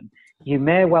occupation. You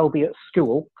may well be at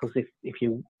school, because if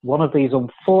you're one of these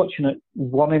unfortunate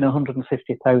 1 in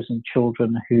 150,000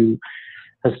 children who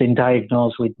has been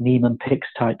diagnosed with Niemann-Pick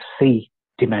type C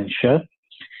dementia,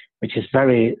 which is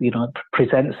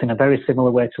presents in a very similar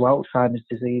way to Alzheimer's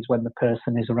disease when the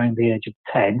person is around the age of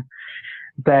 10,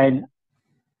 then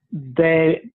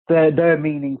their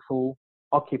meaningful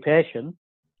occupation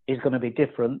is going to be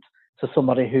different to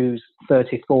somebody who's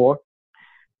 34.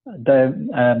 Their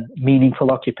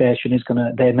meaningful occupation is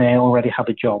they may already have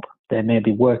a job. They may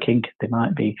be working. They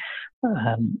might be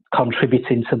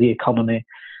contributing to the economy.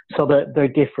 So they're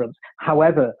different.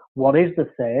 However, what is the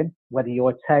same, whether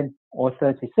you're 10 or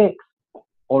 36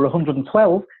 or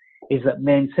 112, is that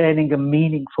maintaining a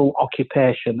meaningful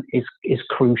occupation is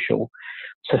crucial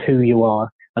to who you are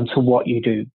and to what you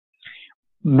do.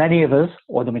 Many of us,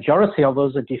 or the majority of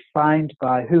us, are defined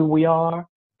by who we are,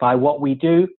 by what we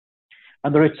do.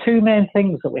 And there are two main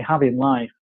things that we have in life.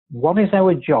 One is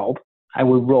our job,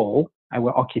 our role,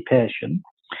 our occupation,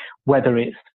 whether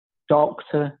it's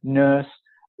doctor, nurse,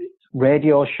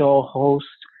 radio show host,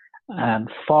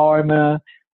 farmer,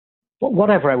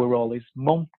 whatever our role is,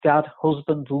 mum, dad,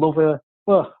 husband, lover,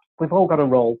 well, we've all got a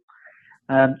role.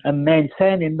 And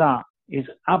maintaining that is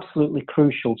absolutely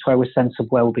crucial to our sense of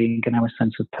well-being and our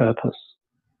sense of purpose.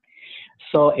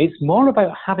 So it's more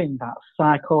about having that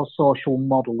psychosocial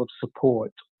model of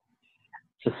support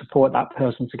to support that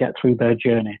person to get through their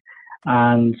journey.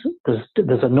 And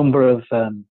there's a number of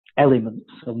elements,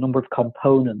 a number of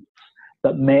components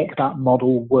that make that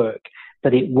model work,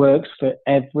 that it works for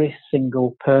every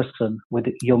single person with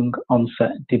young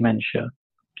onset dementia.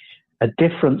 A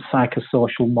different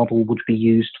psychosocial model would be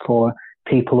used for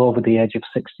people over the age of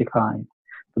 65,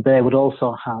 but they would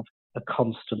also have a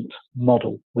constant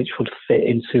model which would fit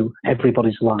into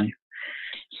everybody's life.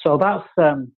 So that's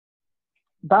a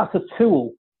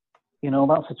tool,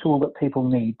 that's a tool that people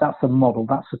need. That's a model,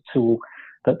 that's a tool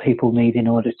that people need in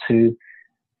order to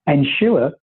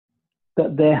ensure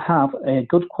that they have a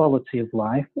good quality of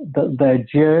life, that their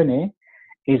journey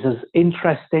is as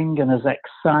interesting and as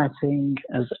exciting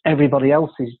as everybody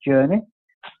else's journey.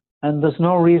 And there's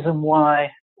no reason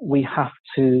why we have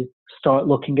to start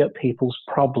looking at people's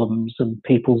problems and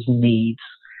people's needs.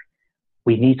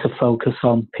 We need to focus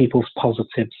on people's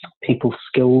positives, people's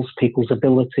skills, people's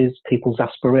abilities, people's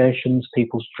aspirations,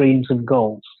 people's dreams and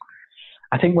goals.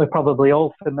 I think we're probably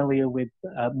all familiar with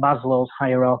Maslow's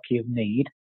hierarchy of need,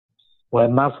 where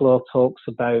Maslow talks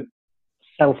about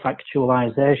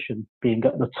self-actualization being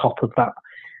at the top of that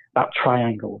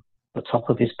triangle, the top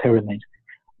of his pyramid.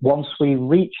 Once we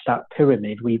reach that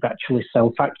pyramid, we've actually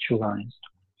self-actualized.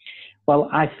 Well,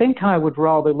 I think I would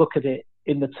rather look at it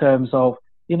in the terms of,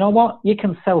 you know what, you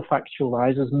can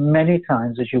self-actualize as many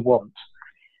times as you want.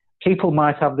 People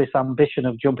might have this ambition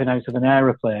of jumping out of an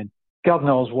aeroplane. God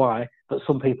knows why, but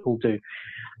some people do.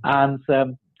 And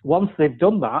once they've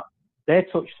done that, they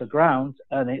touch the ground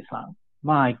and it's like,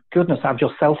 my goodness, I've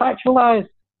just self-actualized.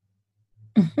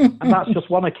 And that's just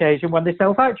one occasion when they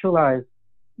self-actualize,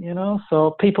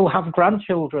 So people have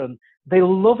grandchildren. They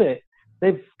love it.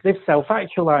 They've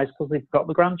self-actualized because they've got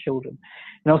the grandchildren.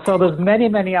 So there's many,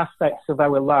 many aspects of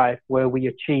our life where we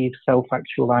achieve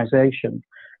self-actualization.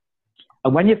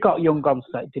 And when you've got young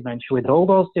onset dementia with all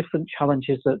those different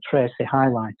challenges that Tracy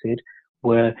highlighted,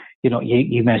 where,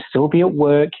 you may still be at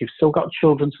work, you've still got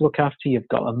children to look after, you've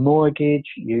got a mortgage,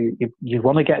 you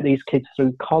want to get these kids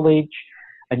through college,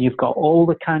 and you've got all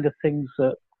the kind of things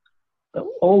that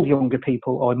all younger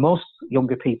people, or most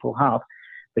younger people have,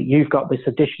 but you've got this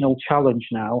additional challenge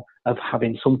now of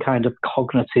having some kind of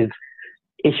cognitive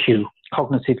issue,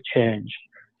 cognitive change.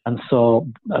 And so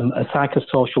a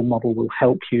psychosocial model will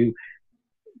help you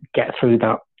get through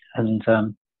that and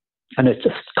it's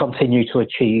just continue to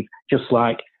achieve just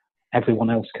like everyone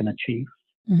else can achieve.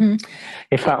 Mm-hmm.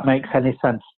 If that makes any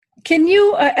sense. Can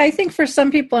you, I think for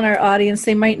some people in our audience,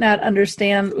 they might not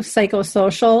understand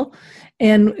psychosocial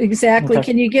and exactly, okay.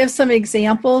 Can you give some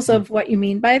examples of what you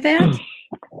mean by that?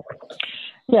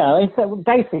 Yeah,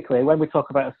 basically when we talk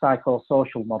about a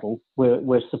psychosocial model,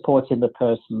 we're supporting the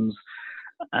person's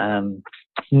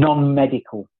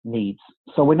non-medical needs.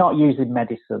 So we're not using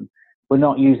medicine, we're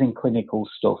not using clinical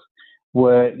stuff.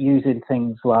 We're using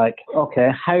things like,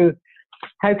 okay, how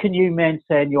can you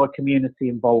maintain your community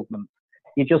involvement?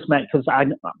 You just met, because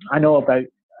I know about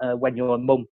when your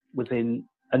mum was in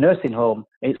a nursing home.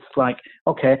 It's like,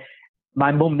 okay,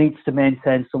 my mum needs to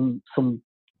maintain some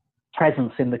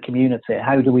presence in the community.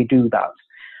 How do we do that?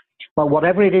 Well,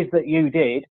 whatever it is that you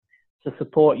did to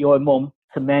support your mum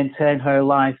to maintain her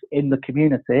life in the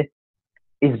community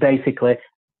is basically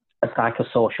a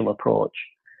psychosocial approach.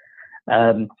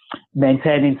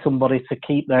 Maintaining somebody to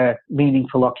keep their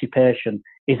meaningful occupation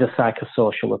is a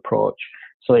psychosocial approach.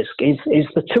 So it's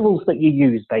the tools that you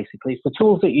use, basically. It's the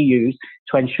tools that you use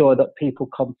to ensure that people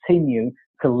continue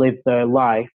to live their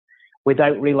life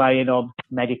without relying on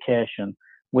medication,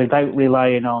 without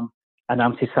relying on an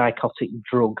antipsychotic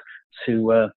drug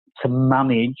to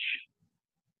manage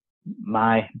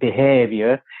my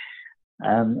behaviour.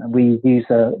 We use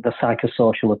the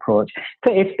psychosocial approach.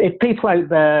 If people out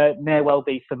there may well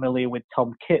be familiar with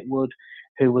Tom Kitwood,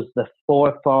 who was the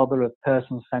forefather of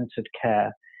person-centred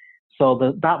care. So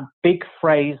that big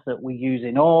phrase that we use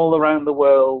in all around the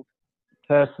world,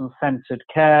 person-centred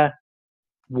care,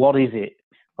 what is it?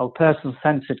 Well,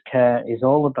 person-centred care is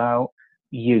all about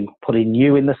you, putting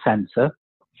you in the centre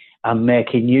and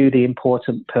making you the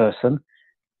important person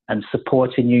and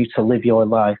supporting you to live your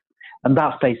life. And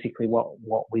that's basically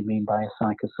what we mean by a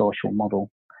psychosocial model.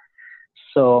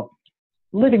 So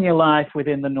living your life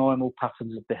within the normal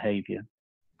patterns of behaviour.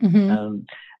 Mm-hmm.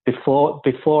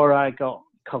 Before I got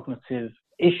cognitive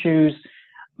issues,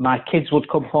 my kids would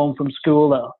come home from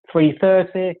school at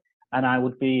 3:30 and I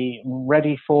would be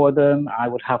ready for them. I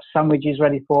would have sandwiches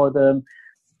ready for them,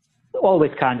 all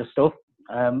this kind of stuff.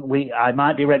 I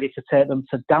might be ready to take them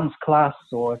to dance class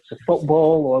or to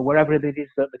football or wherever it is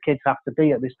that the kids have to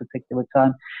be at this particular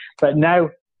time. But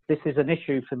now this is an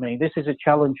issue for me. This is a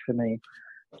challenge for me.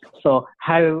 So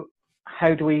how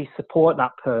do we support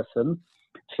that person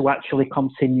to actually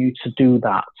continue to do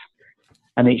that?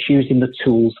 And it's using the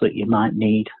tools that you might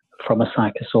need from a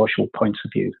psychosocial point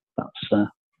of view. Does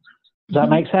that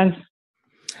make sense?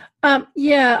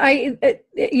 Yeah,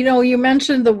 you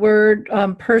mentioned the word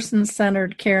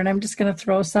person-centered care, and I'm just going to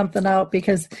throw something out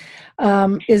because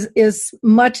as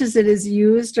much as it is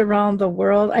used around the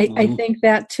world, I think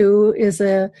that too is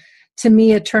to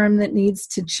me, a term that needs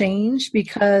to change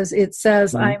because it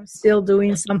says I'm still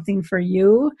doing something for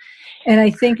you. And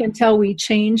I think until we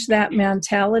change that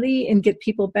mentality and get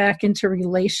people back into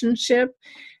relationship,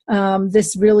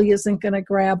 this really isn't going to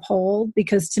grab hold,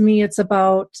 because to me it's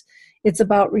about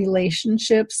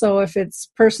relationships. So if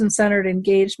it's person-centered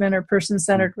engagement or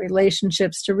person-centered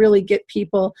relationships, to really get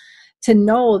people to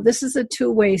know this is a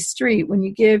two-way street. When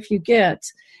you give, you get.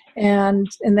 And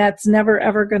that's never,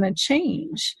 ever going to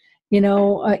change.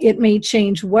 It may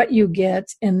change what you get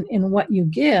and what you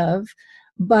give,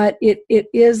 but it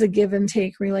is a give and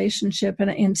take relationship.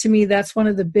 And to me, that's one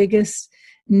of the biggest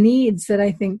needs that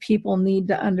I think people need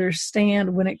to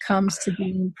understand when it comes to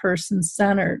being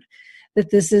person-centered, that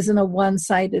this isn't a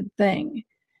one-sided thing,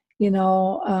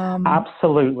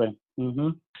 Absolutely. Mm-hmm.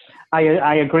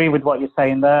 I agree with what you're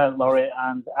saying there, Laurie.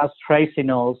 And as Tracy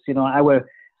knows, our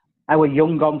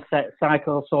young onset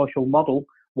psychosocial model,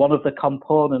 one of the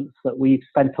components that we've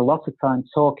spent a lot of time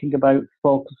talking about,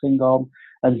 focusing on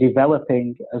and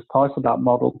developing as part of that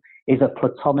model is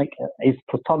platonic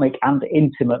and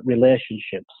intimate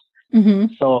relationships.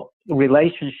 Mm-hmm. So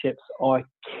relationships are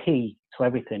key to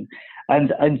everything.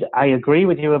 And I agree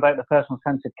with you about the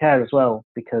person-centered care as well,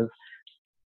 because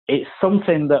it's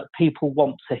something that people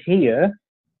want to hear.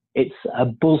 It's a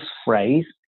buzz phrase,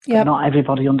 but not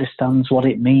everybody understands what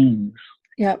it means.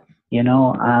 Yep.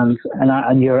 And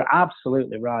you're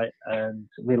absolutely right. And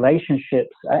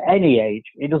relationships at any age,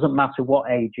 it doesn't matter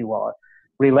what age you are,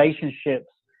 relationships,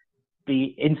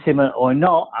 be intimate or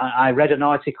not. I read an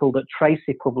article that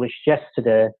Tracy published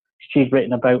yesterday. She'd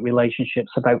written about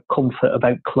relationships, about comfort,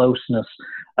 about closeness,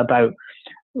 about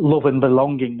love and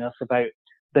belongingness, about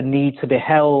the need to be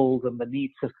held and the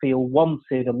need to feel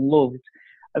wanted and loved.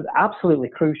 Absolutely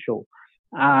crucial.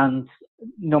 And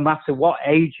no matter what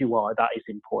age you are, that is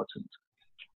important.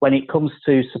 when it comes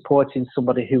to supporting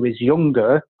somebody who is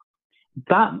younger,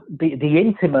 that the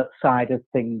intimate side of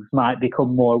things might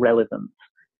become more relevant.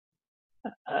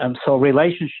 So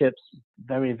relationships,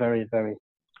 very, very, very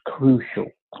crucial,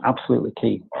 absolutely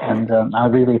key. And I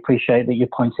really appreciate that you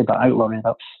pointed that out, Laurie.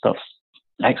 That's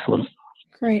excellent.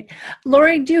 Great.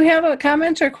 Lori, do you have a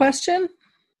comment or question?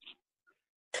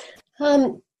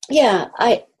 Yeah,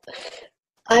 I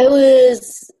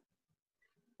was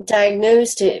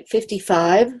diagnosed at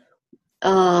 55.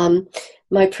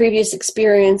 My previous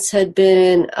experience had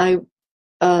been I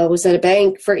was at a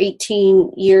bank for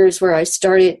 18 years where I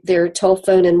started their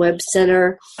telephone and web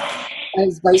center. I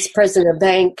was vice president of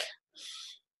bank.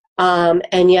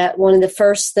 And yet one of the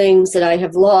first things that I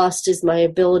have lost is my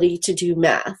ability to do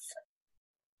math.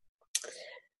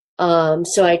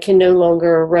 So I can no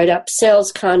longer write up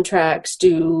sales contracts,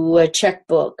 do a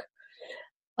checkbook,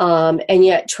 and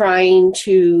yet trying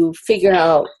to figure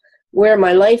out where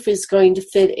my life is going to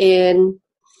fit in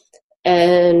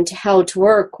and how to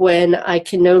work when I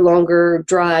can no longer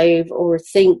drive or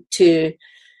think to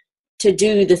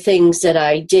do the things that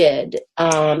I did.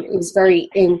 It was very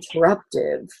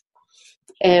interruptive.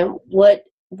 And what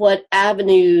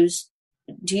avenues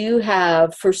do you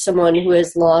have for someone who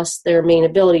has lost their main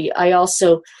ability? I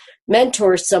also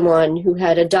mentor someone who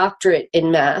had a doctorate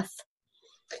in math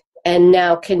and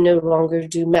now can no longer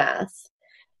do math.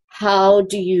 How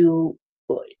do you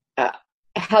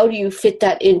fit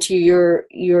that into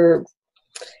your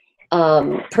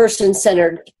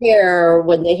person-centered care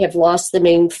when they have lost the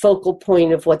main focal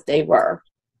point of what they were?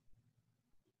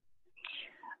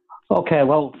 Okay,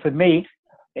 well, for me,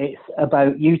 it's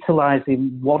about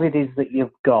utilizing what it is that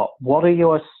you've got. What are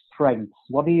your strengths?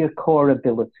 What are your core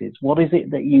abilities? What is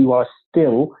it that you are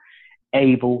still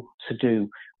able to do?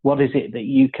 What is it that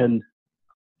you can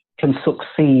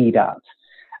succeed at?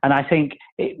 And I think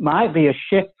it might be a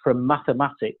shift from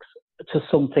mathematics to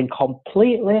something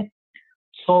completely,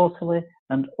 totally,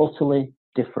 and utterly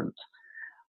different.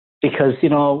 Because, you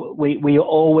know, we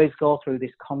always go through this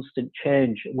constant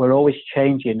change. We're always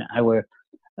changing our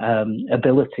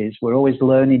abilities. We're always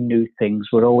learning new things.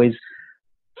 We're always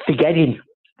forgetting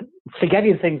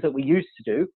things that we used to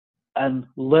do and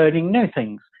learning new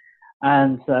things.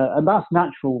 And that's a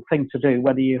natural thing to do,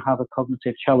 whether you have a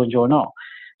cognitive challenge or not.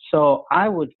 So I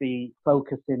would be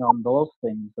focusing on those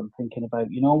things and thinking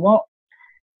about, you know what,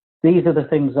 these are the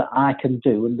things that I can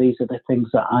do and these are the things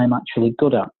that I'm actually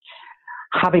good at.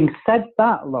 Having said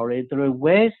that, Laurie, there are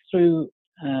ways through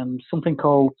something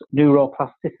called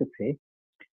neuroplasticity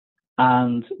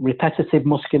and repetitive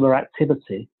muscular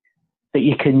activity that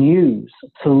you can use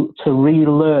to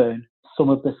relearn some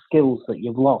of the skills that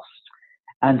you've lost.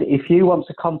 And if you want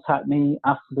to contact me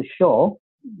after the show,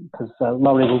 because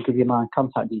Laurie will give you my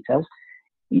contact details,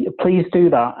 please do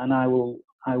that, and I will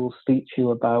speak to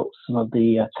you about some of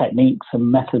the techniques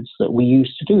and methods that we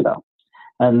use to do that.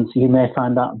 And you may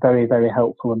find that very, very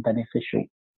helpful and beneficial.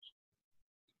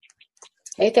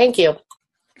 Hey, thank you.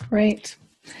 Great.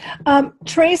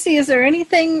 Tracy, is there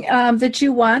anything that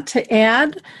you want to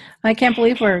add? I can't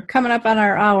believe we're coming up on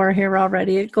our hour here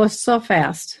already. It goes so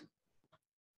fast.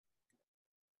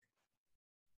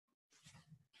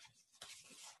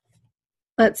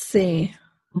 Let's see.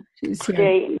 She's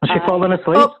here. Has she fallen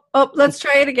asleep? Oh, let's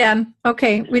try it again.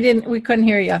 Okay, we couldn't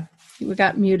hear you. We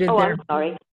got muted there. I'm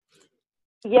sorry.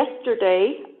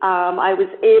 Yesterday, I was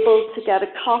able to get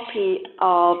a copy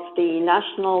of the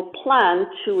National Plan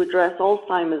to Address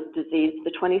Alzheimer's Disease,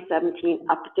 the 2017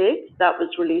 update that was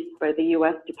released by the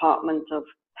U.S. Department of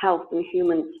Health and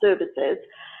Human Services.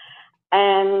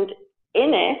 And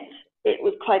in it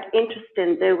was quite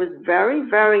interesting. There was very,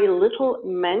 very little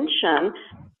mention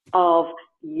of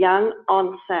young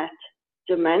onset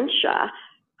dementia.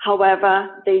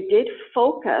 However, they did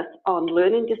focus on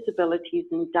learning disabilities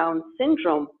and Down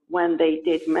syndrome when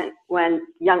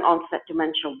young onset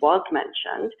dementia was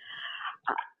mentioned.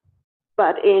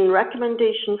 But in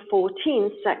recommendation 14,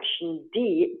 section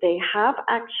D, they have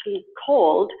actually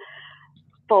called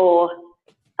for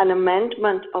an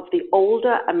amendment of the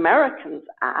Older Americans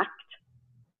Act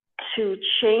to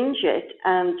change it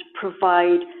and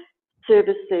provide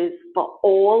services for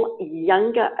all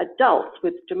younger adults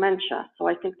with dementia. So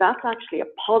I think that's actually a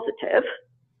positive.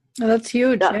 Oh, that's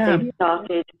huge. That yeah. They've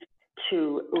started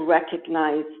to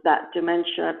recognize that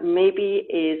dementia maybe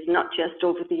is not just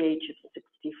over the age of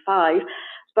 65,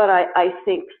 but I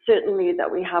think certainly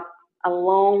that we have a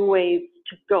long way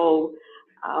to go.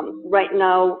 Right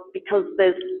now, because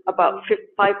there's about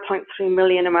 5.3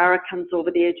 million Americans over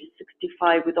the age of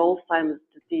 65 with Alzheimer's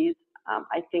disease,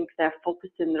 I think they're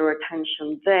focusing their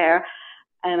attention there.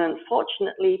 And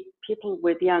unfortunately, people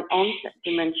with young onset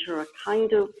dementia are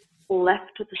kind of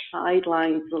left to the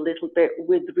sidelines a little bit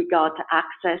with regard to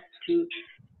access to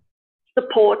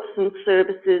supports and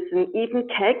services and even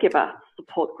caregiver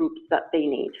support groups that they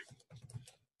need.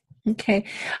 Okay.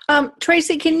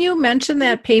 Tracy, can you mention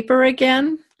that paper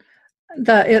again?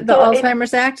 The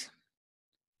Alzheimer's Act?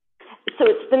 So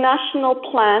it's the National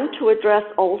Plan to Address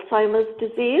Alzheimer's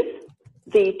Disease,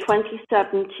 the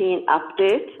 2017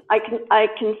 update. I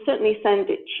can certainly send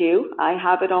it to you. I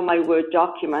have it on my Word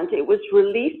document. It was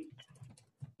released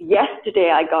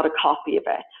yesterday. I got a copy of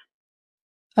it.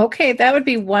 Okay, that would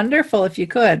be wonderful if you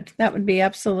could. That would be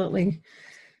absolutely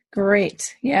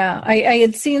great. Yeah, I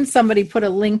had seen somebody put a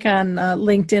link on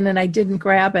LinkedIn, and I didn't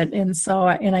grab it, and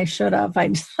I should have,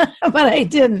 but I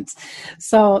didn't.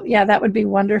 So yeah, that would be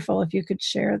wonderful if you could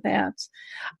share that.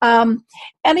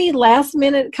 Any last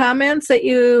minute comments that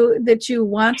you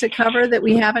want to cover that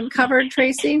we haven't covered,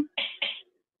 Tracy?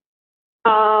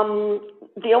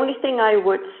 The only thing I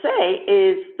would say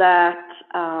is that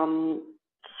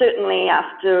certainly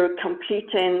after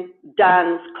completing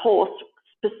Dan's course,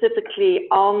 specifically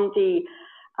on the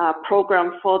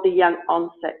program for the young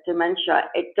onset dementia,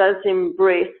 it does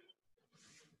embrace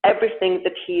everything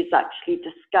that he's actually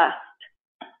discussed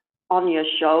on your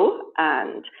show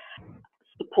and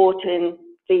supporting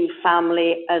the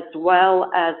family as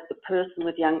well as the person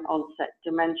with young onset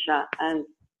dementia. And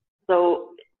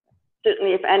so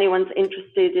certainly if anyone's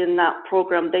interested in that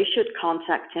program, they should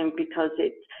contact him because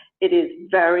it is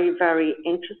very, very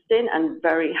interesting and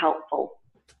very helpful.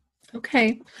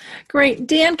 Okay, great.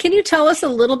 Dan, can you tell us a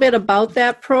little bit about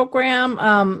that program?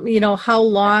 How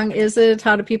long is it?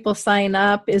 How do people sign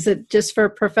up? Is it just for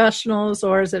professionals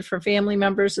or is it for family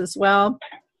members as well?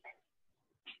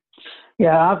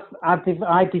 Yeah,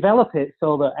 I develop it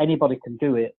so that anybody can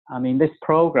do it. I mean, this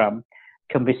program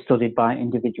can be studied by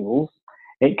individuals.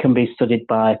 It can be studied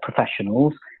by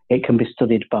professionals. It can be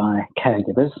studied by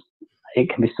caregivers. It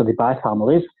can be studied by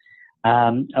families.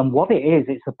 And what it is,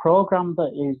 it's a program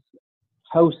that is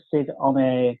hosted on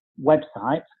a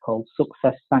website called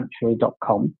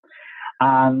successsanctuary.com,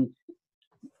 and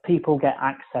people get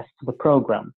access to the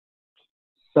program.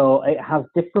 So it has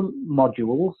different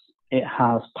modules. It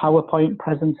has PowerPoint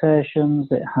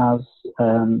presentations. It has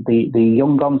the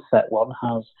young onset one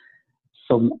has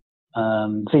some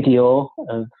video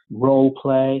of role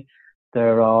play.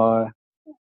 There are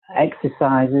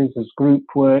exercises, there's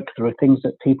group work, there are things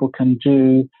that people can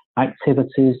do,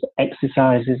 activities,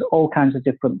 exercises, all kinds of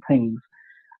different things.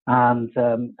 And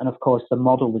of course, the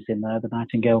model is in there, the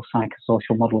Nightingale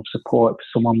psychosocial model of support for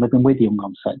someone living with young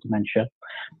onset dementia.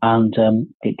 And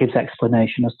it gives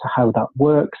explanation as to how that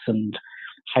works and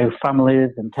how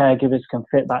families and caregivers can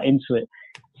fit that into it.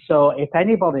 So if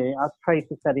anybody, as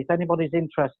Tracy said, if anybody's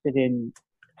interested in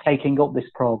taking up this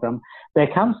program, they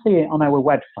can see it on our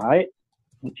website,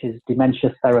 which is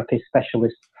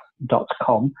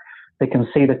dementiatherapyspecialist.com. They can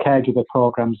see the caregiver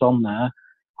programs on there,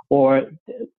 or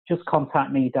just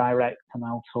contact me direct and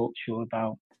I'll talk to you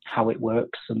about how it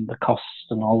works and the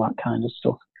costs and all that kind of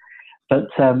stuff. But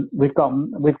we've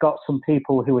got some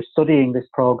people who are studying this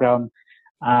program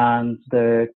and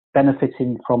they're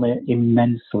benefiting from it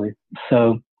immensely.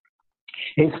 So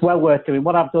it's well worth doing.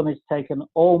 What I've done is taken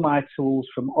all my tools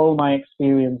from all my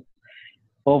experience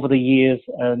over the years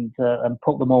and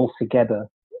put them all together,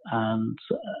 and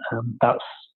that's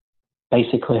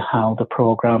basically how the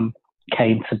program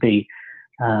came to be.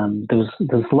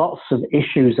 There's lots of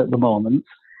issues at the moment,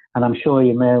 and I'm sure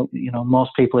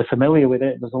most people are familiar with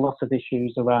it. There's a lot of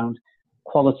issues around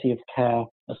quality of care,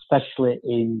 especially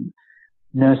in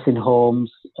nursing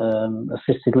homes,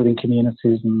 assisted living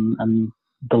communities, and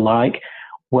the like,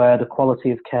 where the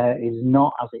quality of care is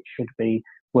not as it should be,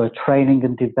 where training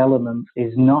and development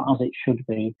is not as it should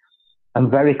be.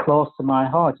 And very close to my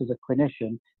heart as a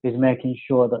clinician is making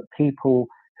sure that people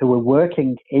who are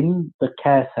working in the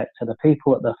care sector, the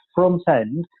people at the front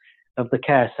end of the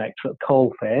care sector at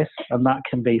coalface, and that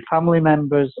can be family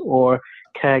members or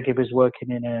caregivers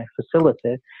working in a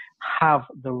facility, have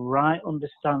the right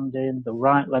understanding, the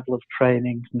right level of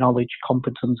training, knowledge,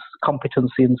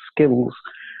 competency and skills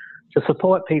to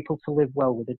support people to live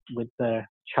well with their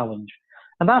challenge.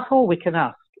 And that's all we can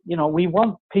ask. We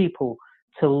want people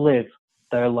to live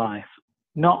their life,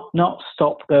 not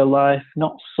stop their life,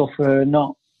 not suffer,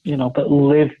 but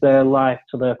live their life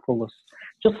to their fullest.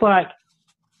 Just like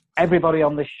everybody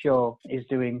on this show is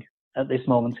doing at this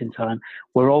moment in time.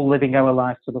 We're all living our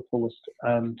life to the fullest,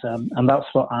 and that's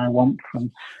what I want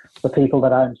from the people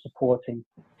that I'm supporting.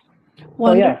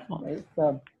 Wonderful. So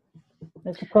yeah,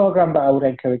 it's a program that I would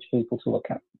encourage people to look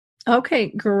at. Okay,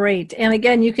 great. And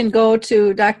again, you can go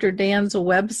to Dr. Dan's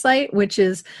website, which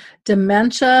is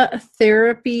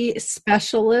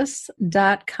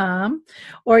dementiatherapyspecialist.com,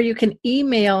 or you can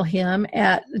email him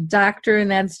at Dr. and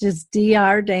that's just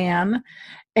Dr. Dan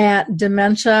at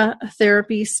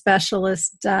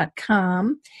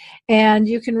dementiatherapyspecialist.com. And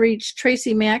you can reach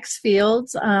Tracy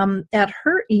Maxfield at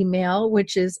her email,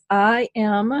 which is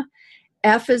IM,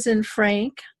 F as in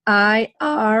Frank,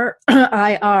 IR,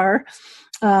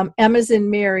 M as in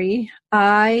Mary,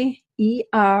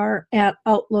 IER at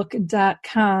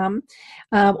outlook.com.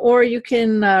 Or you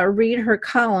can read her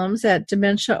columns at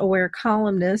Dementia Aware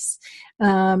Columnists.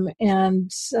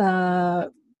 And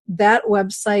that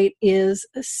website is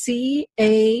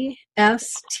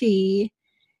castanet.net.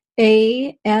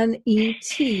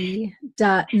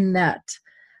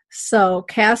 So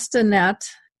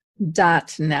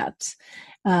castanet.net.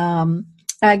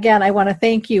 Again, I want to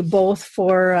thank you both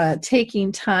for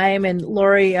taking time. And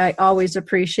Lori, I always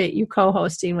appreciate you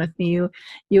co-hosting with me.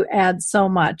 You add so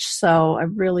much. So I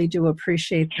really do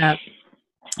appreciate that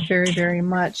very, very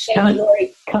much. Thank you,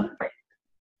 Lori.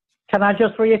 Can I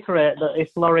just reiterate that if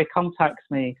Lori contacts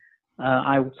me,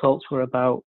 I will talk to her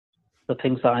about the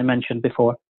things that I mentioned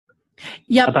before.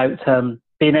 Yep. About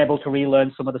being able to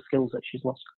relearn some of the skills that she's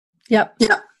lost. Yep.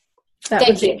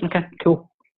 Thank you. Okay, cool.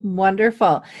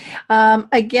 Wonderful.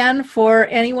 Again, for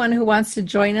anyone who wants to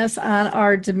join us on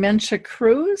our dementia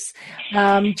cruise,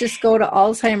 just go to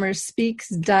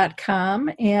alzheimersspeaks.com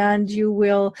and you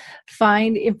will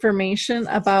find information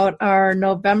about our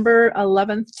November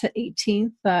 11th to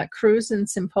 18th cruise and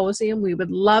symposium. We would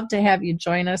love to have you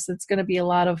join us. It's going to be a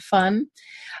lot of fun.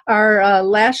 Our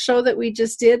last show that we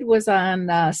just did was on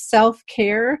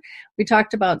self-care. We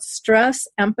talked about stress,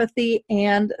 empathy,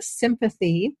 and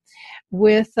sympathy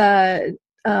with Dr.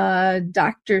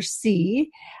 C.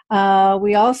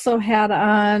 We also had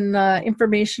on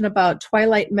information about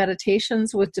twilight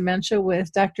meditations with dementia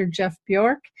with Dr. Jeff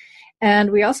Bjork.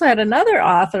 And we also had another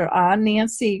author on,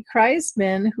 Nancy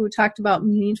Kreisman, who talked about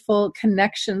meaningful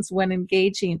connections when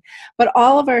engaging. But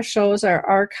all of our shows are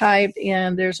archived,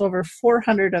 and there's over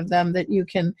 400 of them that you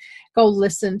can go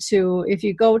listen to. If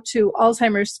you go to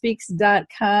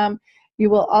alzheimersspeaks.com,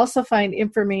 you will also find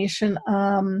information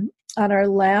on our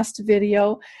last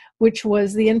video, which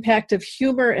was the impact of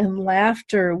humor and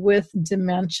laughter with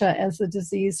dementia as the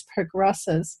disease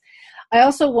progresses. I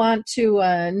also want to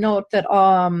note that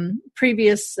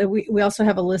we also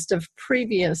have a list of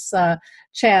previous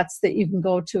chats that you can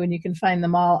go to, and you can find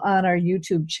them all on our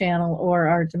YouTube channel or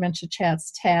our Dementia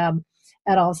Chats tab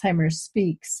at Alzheimer's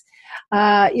Speaks.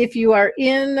 If you are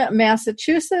in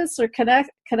Massachusetts or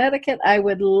Connecticut, I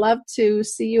would love to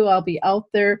see you. I'll be out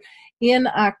there in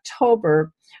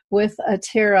October with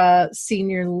Atera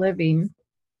Senior Living.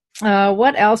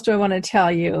 What else do I want to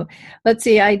tell you? Let's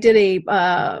see. I did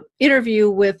a interview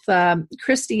with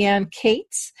Christiane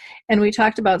Cates, and we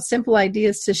talked about simple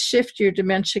ideas to shift your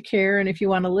dementia care. And if you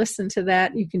want to listen to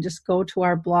that, you can just go to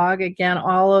our blog. Again,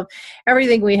 all of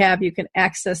everything we have you can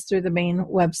access through the main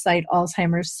website,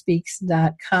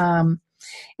 alzheimersspeaks.com.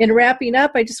 In wrapping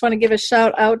up, I just want to give a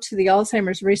shout out to the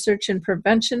Alzheimer's Research and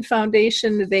Prevention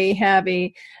Foundation. They have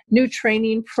a new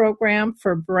training program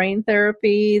for brain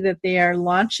therapy that they are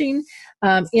launching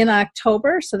in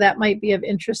October, so that might be of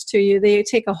interest to you. They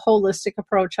take a holistic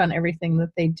approach on everything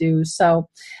that they do, so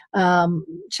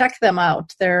check them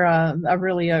out. They're a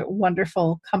really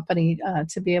wonderful company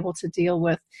to be able to deal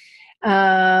with.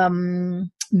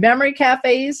 Memory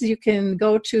cafes, you can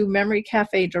go to Memory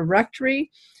Cafe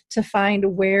directory to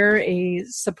find where a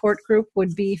support group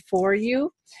would be for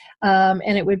you.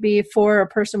 And it would be for a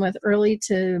person with early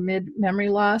to mid memory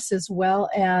loss as well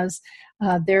as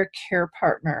their care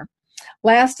partner.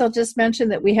 Last, I'll just mention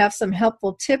that we have some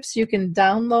helpful tips you can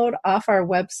download off our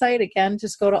website. Again,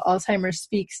 just go to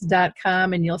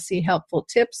alzheimersspeaks.com and you'll see helpful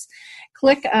tips.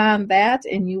 Click on that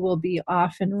and you will be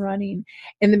off and running.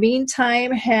 In the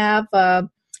meantime, have a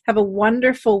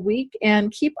wonderful week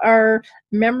and keep our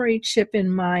memory chip in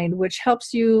mind, which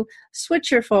helps you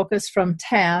switch your focus from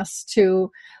tasks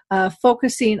to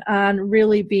focusing on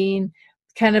really being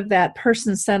kind of that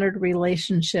person-centered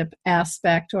relationship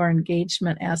aspect or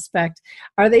engagement aspect.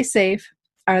 Are they safe?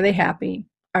 Are they happy?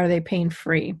 Are they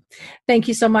pain-free? Thank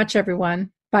you so much,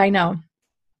 everyone. Bye now.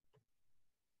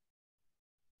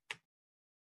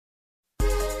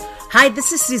 Hi,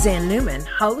 this is Suzanne Newman,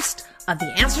 host of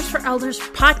the Answers for Elders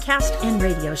podcast and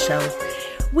radio show.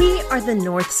 We are the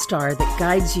North Star that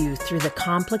guides you through the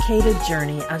complicated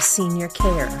journey of senior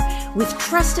care with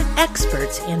trusted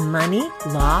experts in money,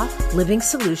 law, living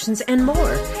solutions, and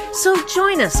more. So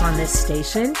join us on this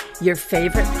station, your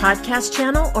favorite podcast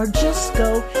channel, or just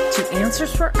go to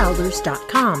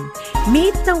AnswersForElders.com.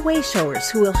 Meet the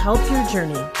Wayshowers who will help your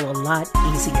journey go a lot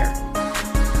easier.